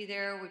who's going to be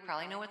there. We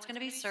probably know what's going to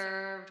be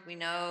served. We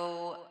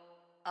know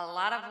a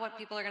lot of what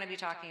people are going to be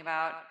talking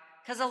about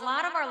because a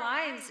lot of our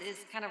lives is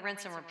kind of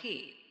rinse and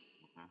repeat.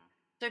 Mhm.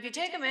 So if you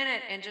take a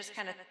minute and just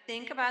kind of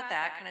think about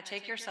that, kind of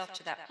take yourself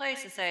to that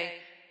place and say,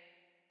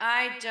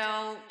 I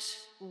don't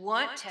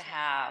want to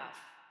have,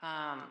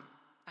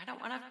 I don't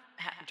want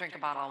to drink a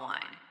bottle of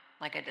wine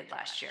like I did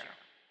last year.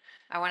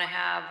 I want to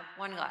have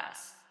one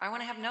glass. I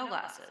want to have no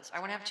glasses. I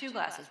want to have two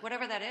glasses,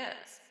 whatever that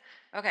is.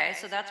 Okay,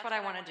 so that's what I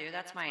want to do.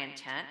 That's my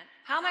intent.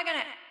 How am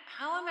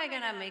I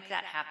going to make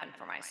that happen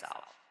for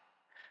myself?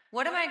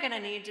 What am I going to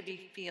need to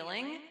be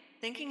feeling,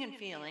 thinking and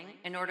feeling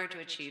in order to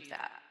achieve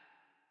that?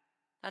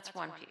 That's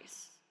one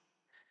piece.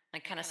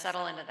 Like kind of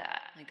settle into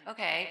that. Like,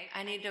 okay,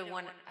 I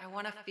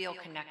want to feel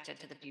connected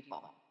to the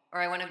people, or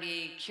I want to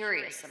be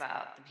curious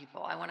about the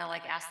people. I want to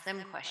like ask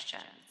them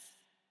questions.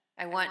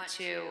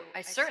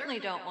 I certainly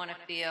don't want to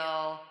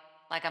feel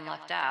like I'm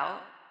left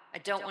out. I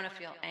don't want to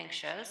feel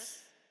anxious.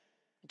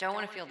 I don't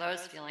want to feel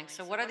those feelings.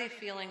 So what are the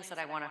feelings that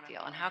I want to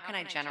feel and how can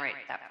I generate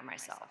that for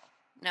myself?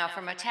 Now,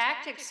 from a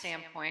tactic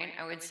standpoint,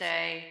 I would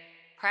say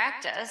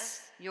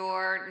practice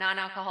your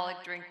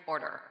non-alcoholic drink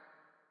order.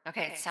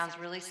 Okay, it sounds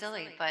really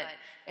silly, but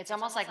it's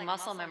almost like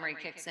muscle memory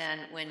kicks in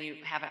when you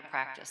haven't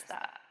practiced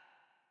that.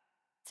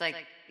 It's like,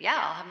 yeah,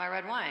 I'll have my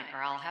red wine, or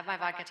I'll have my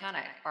vodka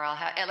tonic, or I'll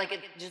have, like,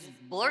 it just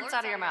blurts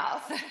out of your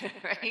mouth,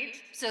 right?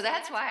 So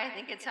that's why I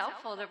think it's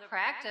helpful to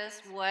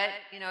practice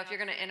if you're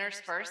going to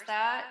intersperse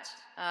that,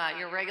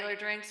 your regular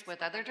drinks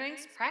with other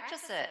drinks,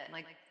 practice it.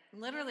 Like,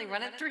 literally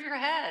run it through your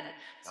head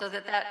so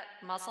that that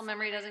muscle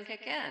memory doesn't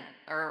kick in,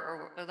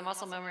 or the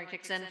muscle memory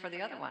kicks in for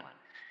the other one.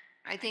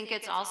 I think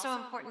it's also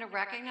important to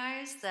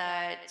recognize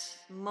that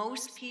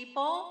most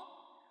people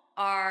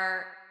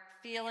are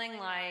feeling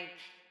like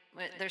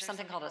there's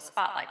something called a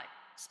spotlight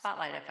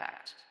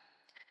effect.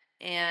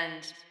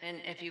 And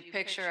if you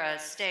picture a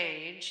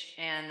stage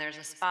and there's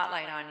a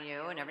spotlight on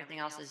you and everything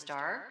else is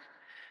dark,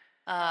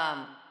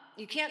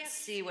 you can't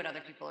see what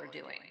other people are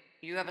doing.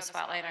 You have a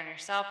spotlight on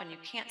yourself and you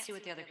can't see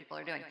what the other people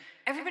are doing.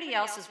 Everybody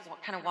else is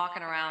kind of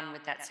walking around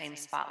with that same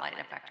spotlight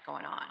effect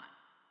going on.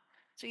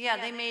 So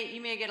yeah,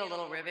 you may get a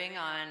little ribbing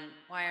on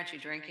why aren't you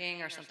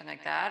drinking or something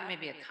like that,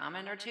 maybe a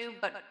comment or two,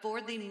 but for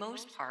the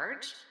most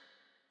part,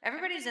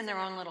 everybody's in their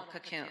own little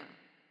cocoon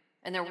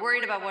and they're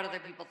worried about what other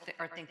people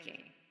are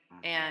thinking.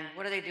 Mhm. And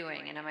what are they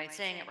doing? And am I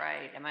saying it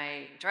right? Am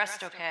I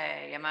dressed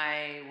okay? Am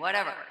I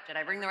whatever? Did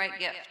I bring the right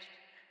gift?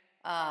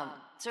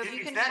 So if you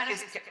Is can that kind of,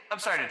 is? I'm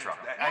sorry to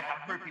interrupt. yeah,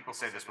 I've heard people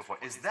say this before.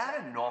 Is that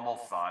a normal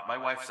thought? My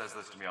wife says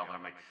this to me all the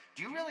time. Like,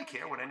 do you really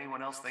care what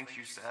anyone else thinks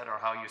you said or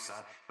how you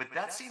sound? But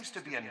that seems to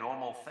be a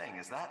normal thing.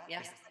 Is that? yeah,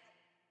 Is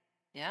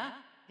yeah,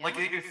 like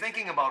yeah, you're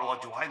thinking about, well,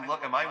 do I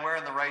look? Am I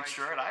wearing the right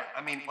shirt?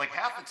 I mean, like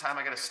half the time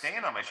I got a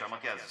stain on my shirt. I'm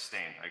like, yeah, there's a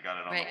stain. I got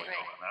it on the right, way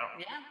over. I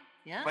don't. yeah,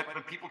 yeah.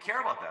 But people care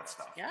about that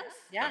stuff, Yes,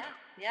 don't yeah,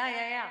 yeah,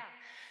 yeah, yeah.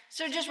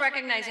 So just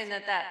recognizing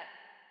that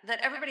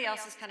everybody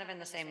else is kind of in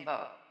the same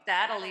boat.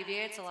 That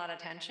alleviates a lot of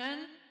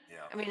tension. they?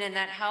 Yeah. I mean, and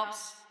that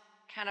helps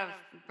kind of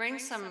bring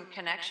some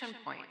connection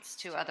points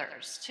to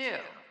others too.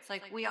 It's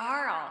like we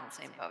are all in the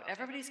same boat.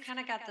 Everybody's kind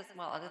of got this.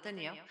 Well, other than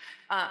you. No,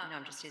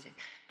 I'm just teasing.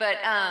 But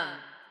Well,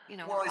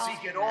 we're as all you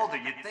get human. older,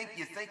 you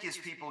think as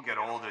people get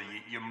older,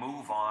 you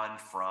move on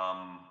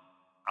from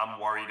I'm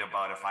worried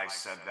about if I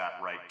said that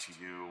right to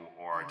you,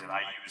 or did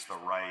I Mhm. use the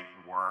right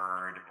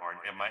word, or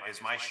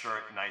is my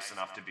shirt nice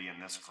enough to be in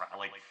this crowd?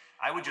 Like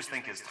I would just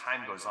think as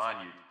time goes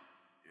on,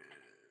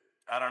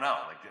 I don't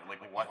know, like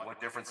Yeah. what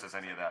difference does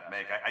any of that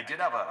make? I did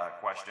have a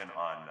question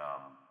on,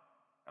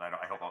 and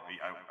I hope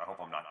I hope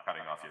I'm not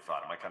cutting off your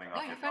thought. Am I cutting No,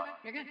 off your you're fine. thought?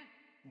 You're good.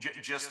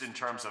 Just in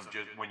terms of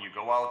just when you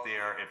go out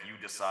there, if you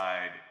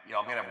decide,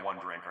 I'm gonna have one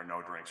drink or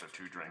no drinks or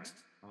two drinks,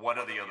 Mhm. what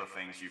are the other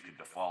things you could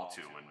default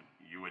to? And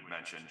you had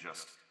mentioned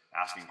just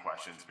asking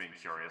questions, being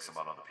curious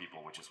about other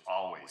people, which is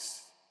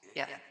always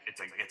Yeah. it's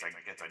a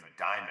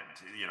diamond.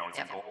 It's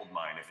a Yeah. gold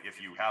mine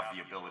if you have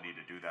the ability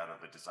to do that or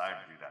the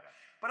desire to do that.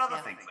 But other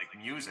Yeah. things like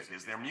music,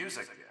 is there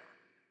music there?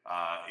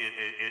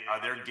 Are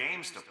there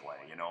games to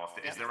play? Is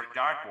Yep. there a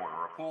dartboard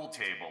or a pool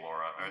table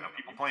or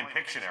people Mhm. playing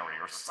Pictionary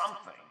or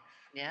something?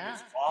 Yeah.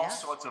 There's all Yeah.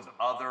 sorts of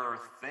other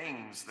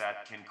things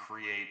that can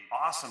create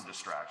awesome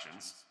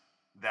distractions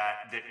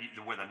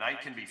where the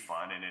night can be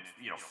fun and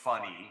it's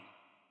funny,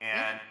 Yep.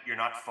 and you're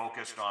not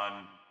focused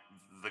on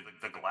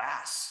the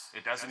glass.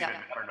 It doesn't Yep.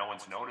 even matter. No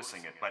one's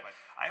noticing it. But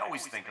I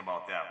always think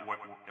about that.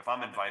 If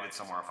I'm invited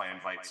somewhere, if I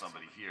invite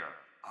somebody here,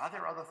 are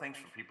there other things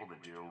for people to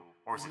do,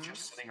 or is it Mhm.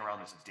 just sitting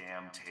around this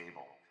damn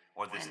table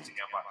or this And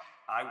damn bar?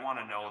 I want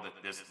to know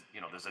that there's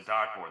a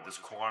dartboard, there's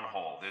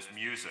cornhole, there's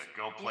music.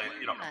 Go play.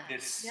 yeah.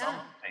 There's Yeah.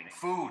 something.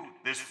 Food.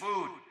 There's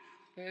food.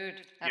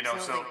 Food. So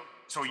Absolutely.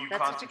 so you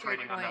That's such a great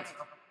concentrating on that point.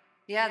 stuff?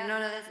 Yeah, no,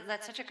 no,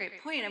 that's such a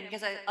great point. And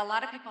because a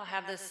lot of people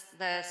have this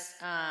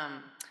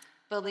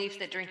belief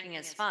that drinking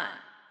is fun.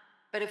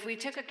 But if we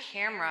took a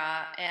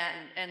camera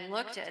and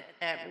looked at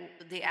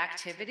the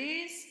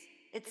activities,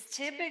 It's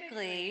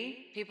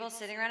typically people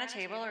sitting around a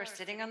table or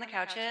sitting on the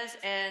couches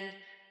and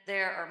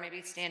there or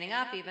maybe standing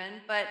up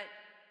even, but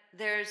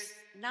there's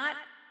not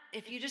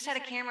if you just had a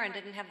camera and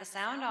didn't have the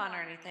sound on or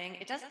anything,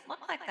 it doesn't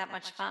look like that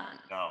much fun,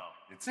 No,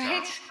 it's terrible.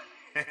 right?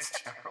 It's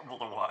terrible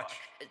to watch.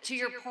 To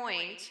your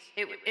point,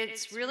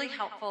 it's really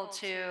helpful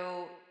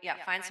to yeah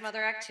find some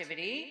other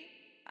activity.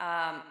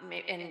 And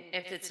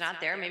if it's not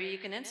there, maybe you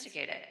can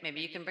instigate it. Maybe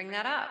you can bring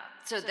that up.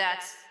 So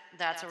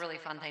that's a really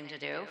fun thing to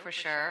do for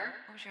sure.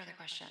 What was your other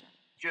question?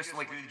 Just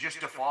like just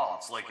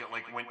defaults, like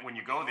when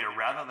you go there,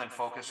 rather than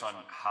focus on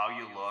how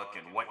you look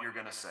and what you're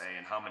going to say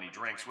and how many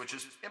drinks, which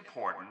is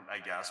important, I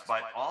guess,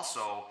 but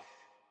also,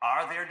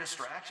 are there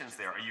distractions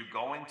there?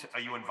 Are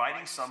you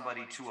inviting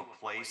somebody to a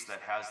place that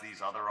has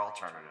these other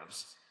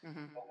alternatives,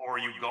 Hmm. or are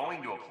you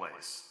going to a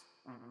place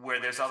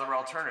where there's other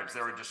alternatives?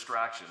 There are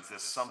distractions.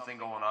 There's something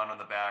going on in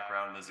the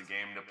background. There's a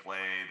game to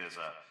play. There's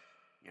a,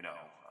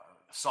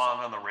 song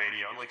on the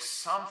radio, like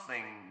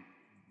something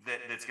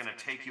that's going to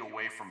take you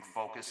away from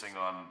focusing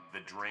on the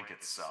drink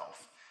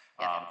itself.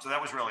 Yeah. So that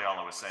was really all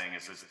I was saying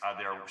is are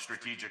there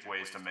strategic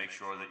ways to make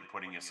sure that you're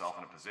putting yourself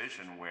in a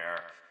position where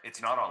it's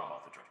not all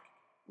about the drink?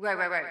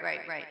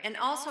 Right. And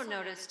also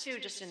notice too,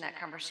 just in that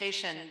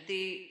conversation,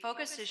 the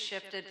focus is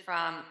shifted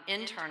from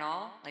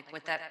internal, like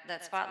with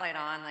that spotlight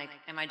on, like,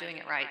 am I doing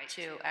it right,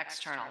 to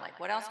external, like,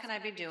 what else can I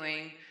be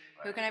doing?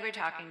 Who Right. can I be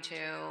talking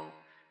to?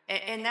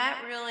 And that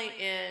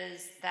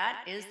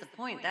is the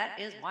point. That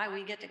is why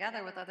we get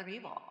together with other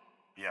people.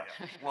 Yeah.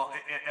 Well,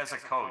 as a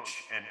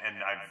coach,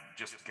 and I've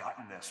just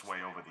gotten this way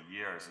over the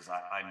years, is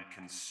I'm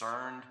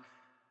concerned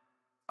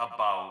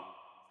about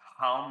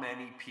how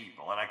many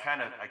people, and I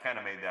kind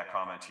of made that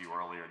comment to you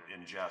earlier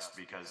in jest,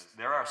 because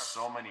there are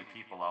so many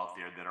people out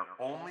there that are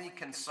only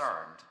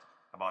concerned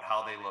about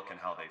how they look and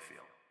how they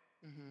feel.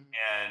 Hmm.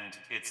 And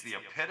it's the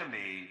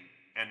epitome,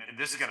 and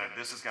this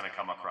is gonna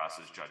come across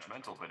as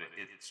judgmental, but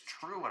it's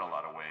true in a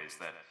lot of ways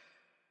that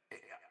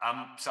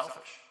I'm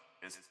selfish.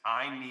 Is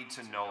I need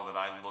to know that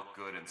I look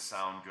good and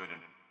sound good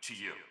and to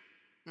you.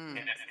 And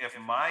Mm. if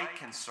my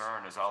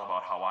concern is all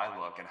about how I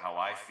look and how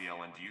I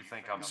feel, and do you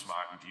think I'm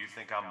smart and do you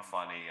think I'm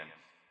funny, and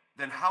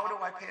then how do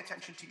I pay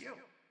attention to you?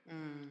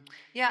 Mm.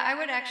 Yeah, I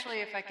would actually,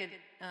 if I could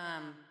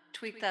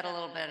tweak that a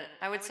little bit,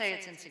 I would say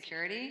it's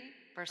insecurity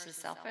versus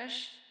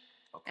selfish.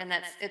 Okay. And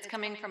it's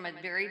coming from a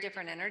very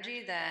different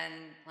energy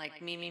than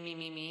like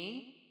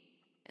me.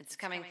 It's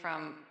coming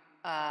from,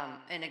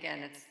 and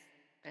again,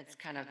 it's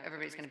kind of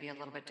everybody's going to be a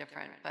little bit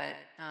different, but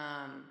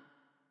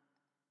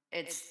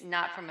it's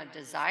not from a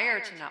desire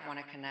to not want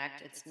to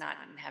connect. It's not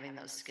having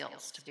those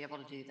skills to be able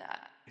to do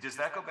that. Does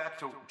that go back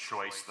to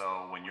choice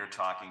though? When you're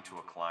talking to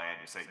a client,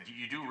 you say,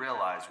 you do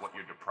realize what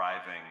you're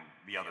depriving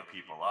the other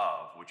people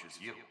of, which is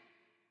you.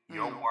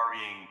 Your Mm.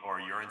 worrying or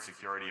your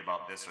insecurity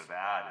about this or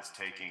that is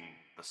taking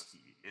this.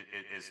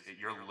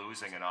 You're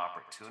losing an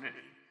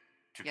opportunity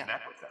to Yeah.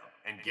 connect with them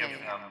and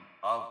Yeah.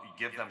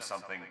 give them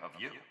something of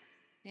you.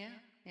 Yeah.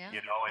 Yeah.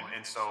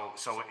 And so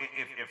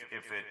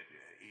if it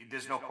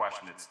there's no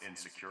question it's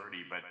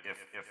insecurity, but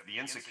if the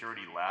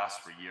insecurity lasts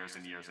for years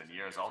and years and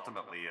years,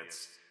 ultimately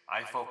it's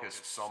I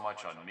focused so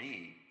much on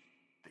me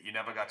that you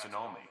never got to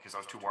know me because I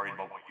was too worried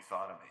about what you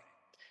thought of me.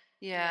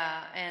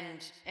 Yeah,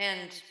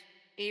 and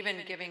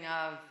even giving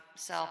of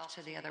self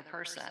to the other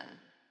person,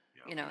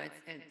 Yeah.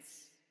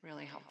 it's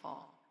really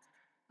helpful.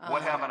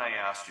 What Um, haven't I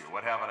asked you?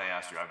 What haven't I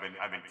asked you? I've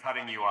been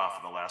cutting you off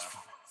for the last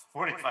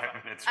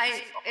 45 minutes or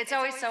so. it's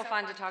always so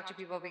fun to talk to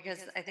people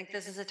because I think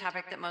this is a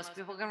topic that most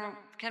people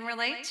can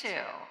relate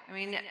to. I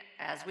mean,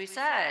 as we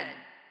said,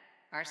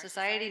 our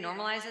society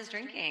normalizes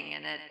drinking,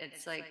 and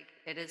it's like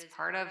it is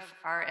part of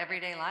our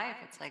everyday life.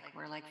 It's like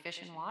we're like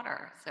fish in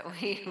water, so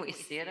we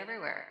see it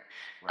everywhere.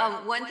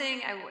 Right. One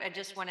thing I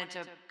just wanted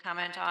to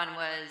comment on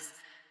was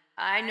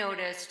I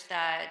noticed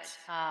that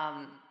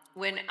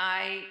when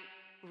I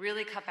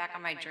really cut back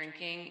on my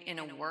drinking in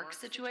a work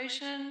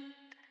situation,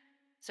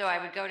 so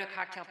I would go to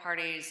cocktail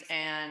parties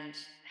and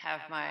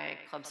have my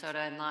club soda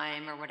and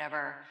lime or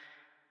whatever.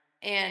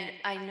 And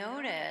I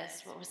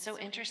noticed what was so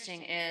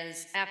interesting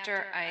is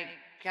after I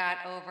got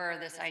over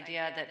this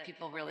idea that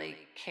people really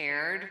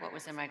cared what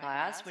was in my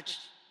glass, which,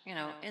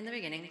 in the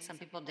beginning, some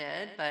people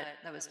did, but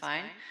that was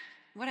fine.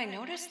 What I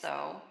noticed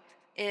though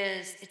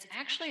is it's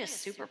actually a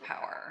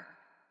superpower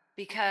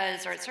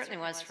because, or it certainly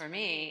was for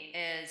me,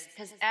 is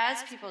because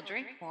as people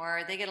drink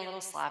more, they get a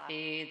little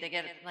sloppy, they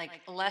get like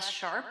less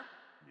sharp,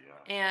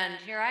 Yeah. and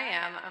here I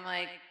am. I'm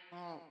like,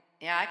 oh,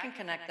 yeah, I can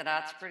connect the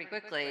dots pretty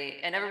quickly.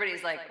 And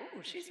everybody's like,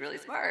 oh, she's really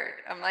smart.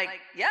 I'm like,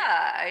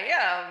 yeah, I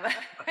am.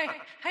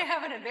 I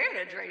have an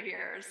advantage right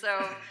here.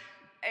 So,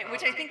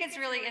 which I think is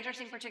really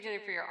interesting,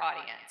 particularly for your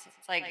audience.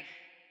 It's like,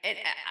 it,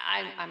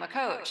 I'm a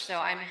coach, so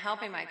I'm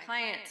helping my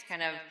clients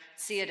kind of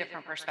see a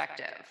different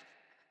perspective.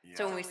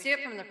 So when Yeah. we see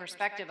it from the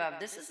perspective of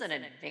this is an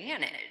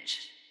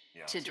advantage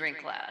Yeah. to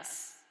drink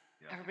less,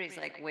 Yeah. everybody's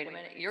like, wait a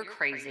minute, you're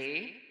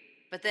crazy.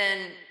 But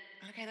then,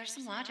 okay, there's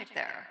some logic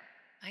there.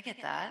 I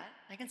get that.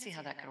 I can see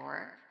how that could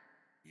work.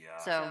 Yeah.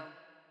 So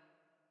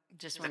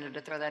just wanted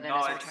to throw that in No,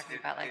 as we're talking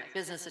about like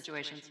business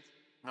situations.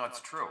 No,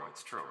 it's true.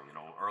 It's true. You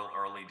know,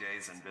 early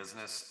days in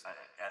business, at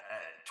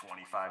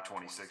 25,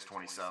 26,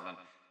 27,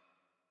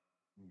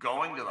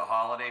 going to the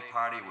holiday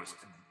party was,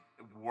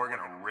 we're going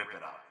to rip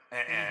it up.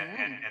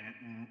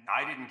 And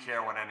I didn't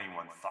care what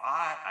anyone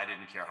thought. I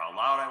didn't care how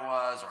loud I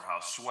was or how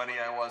sweaty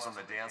I was on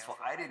the dance floor.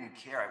 I didn't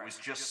care. It was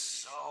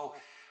just so.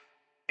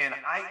 And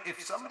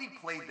if somebody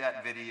played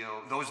that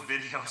video, those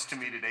videos to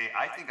me today,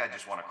 I think I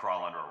just want to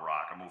crawl under a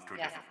rock and move to a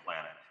Yeah. different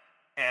planet.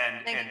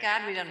 And Thank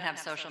God we don't have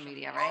social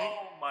media, right?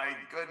 oh my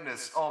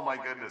goodness, oh my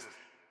goodness.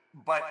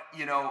 But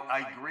you know, I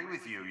agree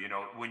with you. You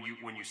know, when you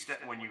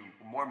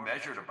more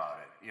measured about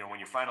it, you know,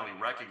 when you finally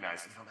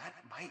recognize, you know, that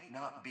might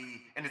not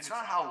be, and it's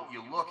not how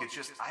you look. It's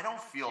just I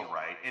don't feel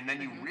right. And then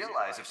you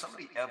realize if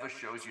somebody ever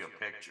shows you a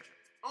picture,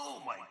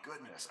 oh my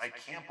goodness, I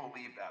can't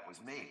believe that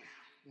was me.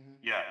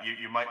 Yeah,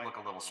 you might look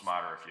a little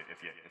smarter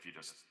if you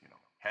just, you know,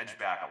 hedge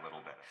back a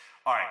little bit.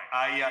 All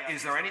right,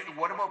 is there any?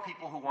 What about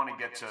people who want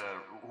to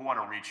who want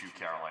to reach you,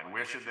 Caroline?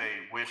 Where should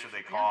they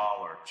Yeah. call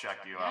or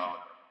check you Yeah.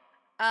 out?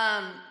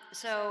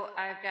 So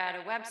I've got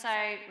a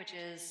website, which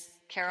is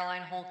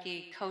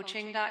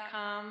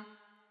carolineholkecoaching.com,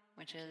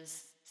 which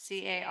is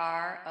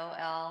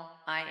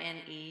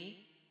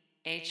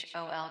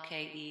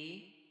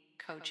CarolineHolke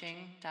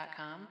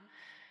coaching.com.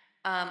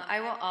 I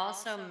will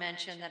also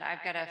mention that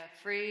I've got a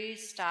free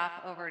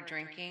stopover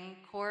drinking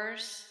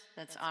course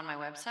that's on my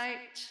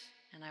website,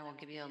 and I will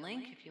give you a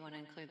link if you want to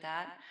include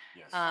that.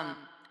 Yes.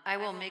 I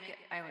will make it,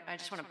 I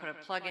just want to put a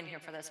plug in here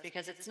for this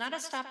because it's not a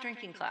stop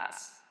drinking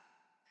class.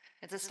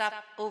 It's a stop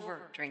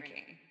over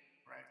drinking.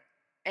 Right.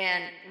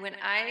 And when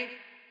I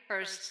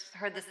first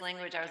heard this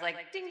language, I was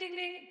like, ding, ding,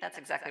 ding. That's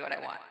exactly what I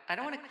want. I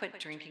don't want to quit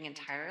drinking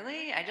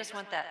entirely. I just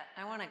want that,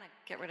 I want to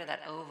get rid of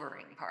that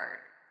overing part.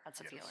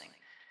 That's a feeling.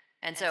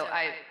 And so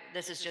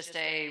this is just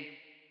a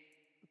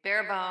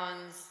bare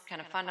bones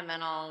kind of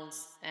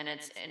fundamentals, and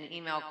it's an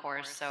email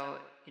course. So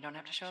you don't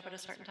have to show up at a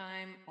certain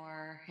time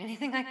or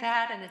anything like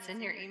that. And it's in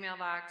your email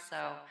box.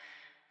 So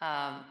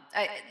a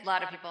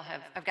lot of people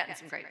I've gotten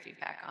some great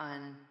feedback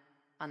on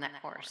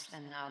that course,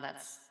 and now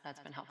that's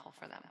been helpful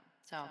for them.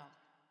 So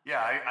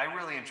Yeah, I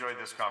really enjoyed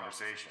this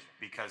conversation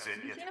because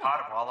it's too.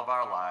 part of all of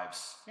our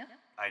lives. Yeah.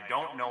 I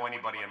don't know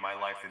anybody in my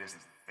life that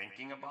isn't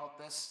thinking about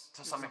this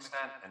to some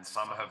extent, and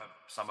some have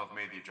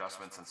made the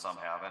adjustments and some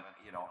haven't.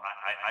 You know,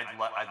 I'd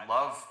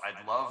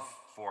love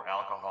for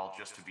alcohol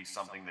just to be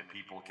something that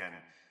people can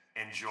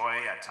enjoy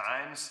at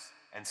times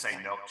and say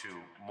no to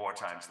more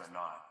times than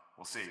not.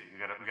 We'll see. We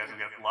got a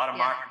lot of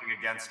Yeah. marketing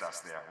against us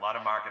there. A lot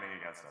of marketing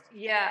against us.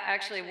 Yeah,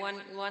 actually,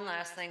 one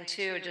last thing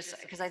too, just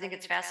because I think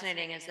it's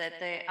fascinating, is that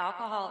the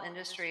alcohol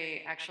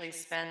industry actually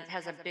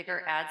has a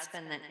bigger ad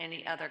spend than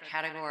any other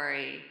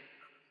category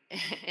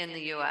in the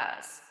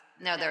U.S.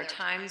 Now, there are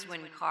times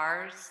when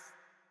cars,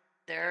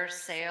 their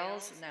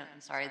sales, no,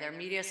 I'm sorry, their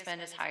media spend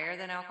is higher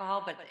than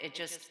alcohol, but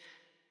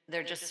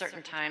there are just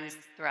certain times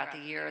throughout the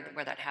year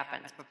where that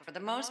happens. But for the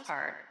most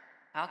part,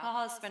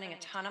 alcohol is spending a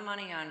ton of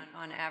money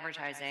on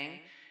advertising.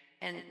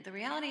 And the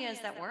reality is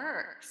that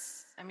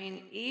works. I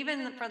mean,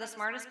 even for the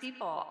smartest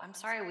people, I'm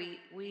sorry,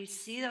 we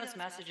see those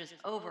messages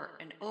over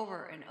and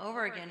over and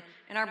over again.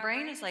 And our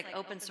brain is like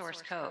open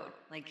source code.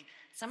 Like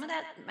some of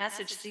that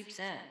message seeps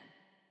in.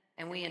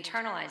 And we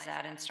internalize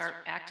that and start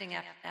acting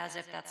as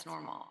if that's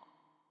normal.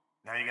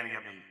 Now you're going to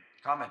get me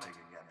commenting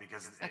again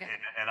because, Okay.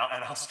 and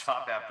I'll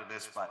stop after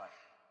this, but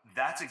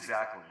that's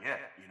exactly it.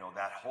 You know,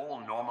 that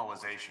whole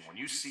normalization. When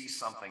you see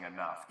something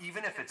enough,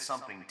 even if it's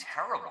something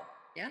terrible.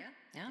 Yeah,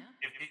 yeah.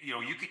 You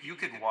know, you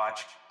could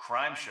watch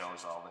crime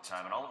shows all the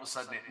time, and all of a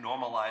sudden it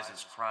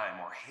normalizes crime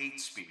or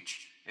hate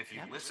speech. If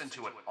you listen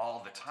to it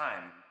all the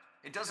time,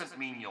 it doesn't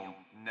mean you'll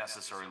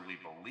necessarily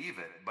believe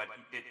it, but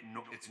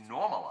it's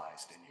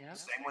normalized in you. Yep.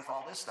 Same with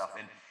all this stuff,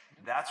 and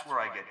that's where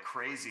I get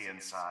crazy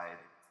inside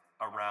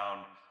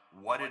around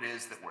what it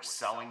is that we're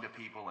selling to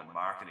people and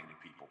marketing to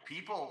people.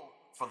 People,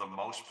 for the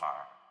most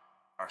part,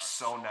 are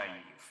so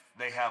naive.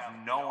 They have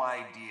no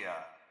idea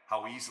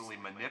how easily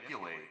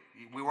manipulated.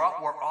 We're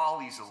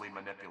all easily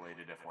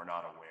manipulated if we're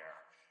not aware.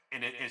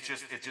 And it's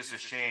just a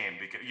shame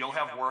because you'll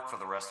have work for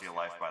the rest of your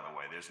life. By the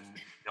way,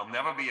 there'll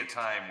never be a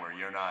time where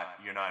you're not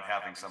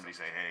having somebody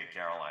say, "Hey,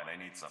 Caroline, I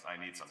need some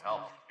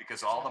help,"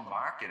 because all the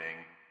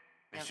marketing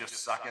is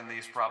just sucking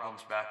these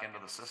problems back into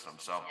the system.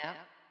 So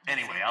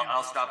anyway,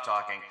 I'll stop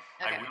talking.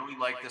 Okay. I really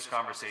liked this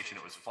conversation.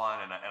 It was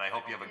fun, and I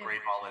hope you have a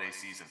great holiday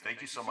season.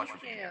 Thank you so much for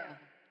being here.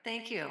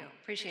 Thank you.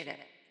 Appreciate it.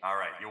 All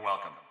right, you're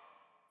welcome.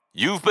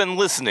 You've been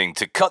listening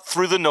to Cut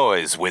Through the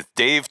Noise with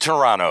Dave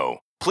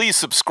Toronto. Please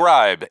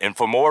subscribe, and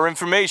for more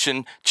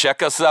information,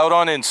 check us out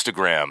on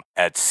Instagram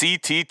at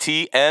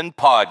CTTN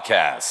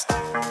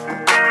Podcast.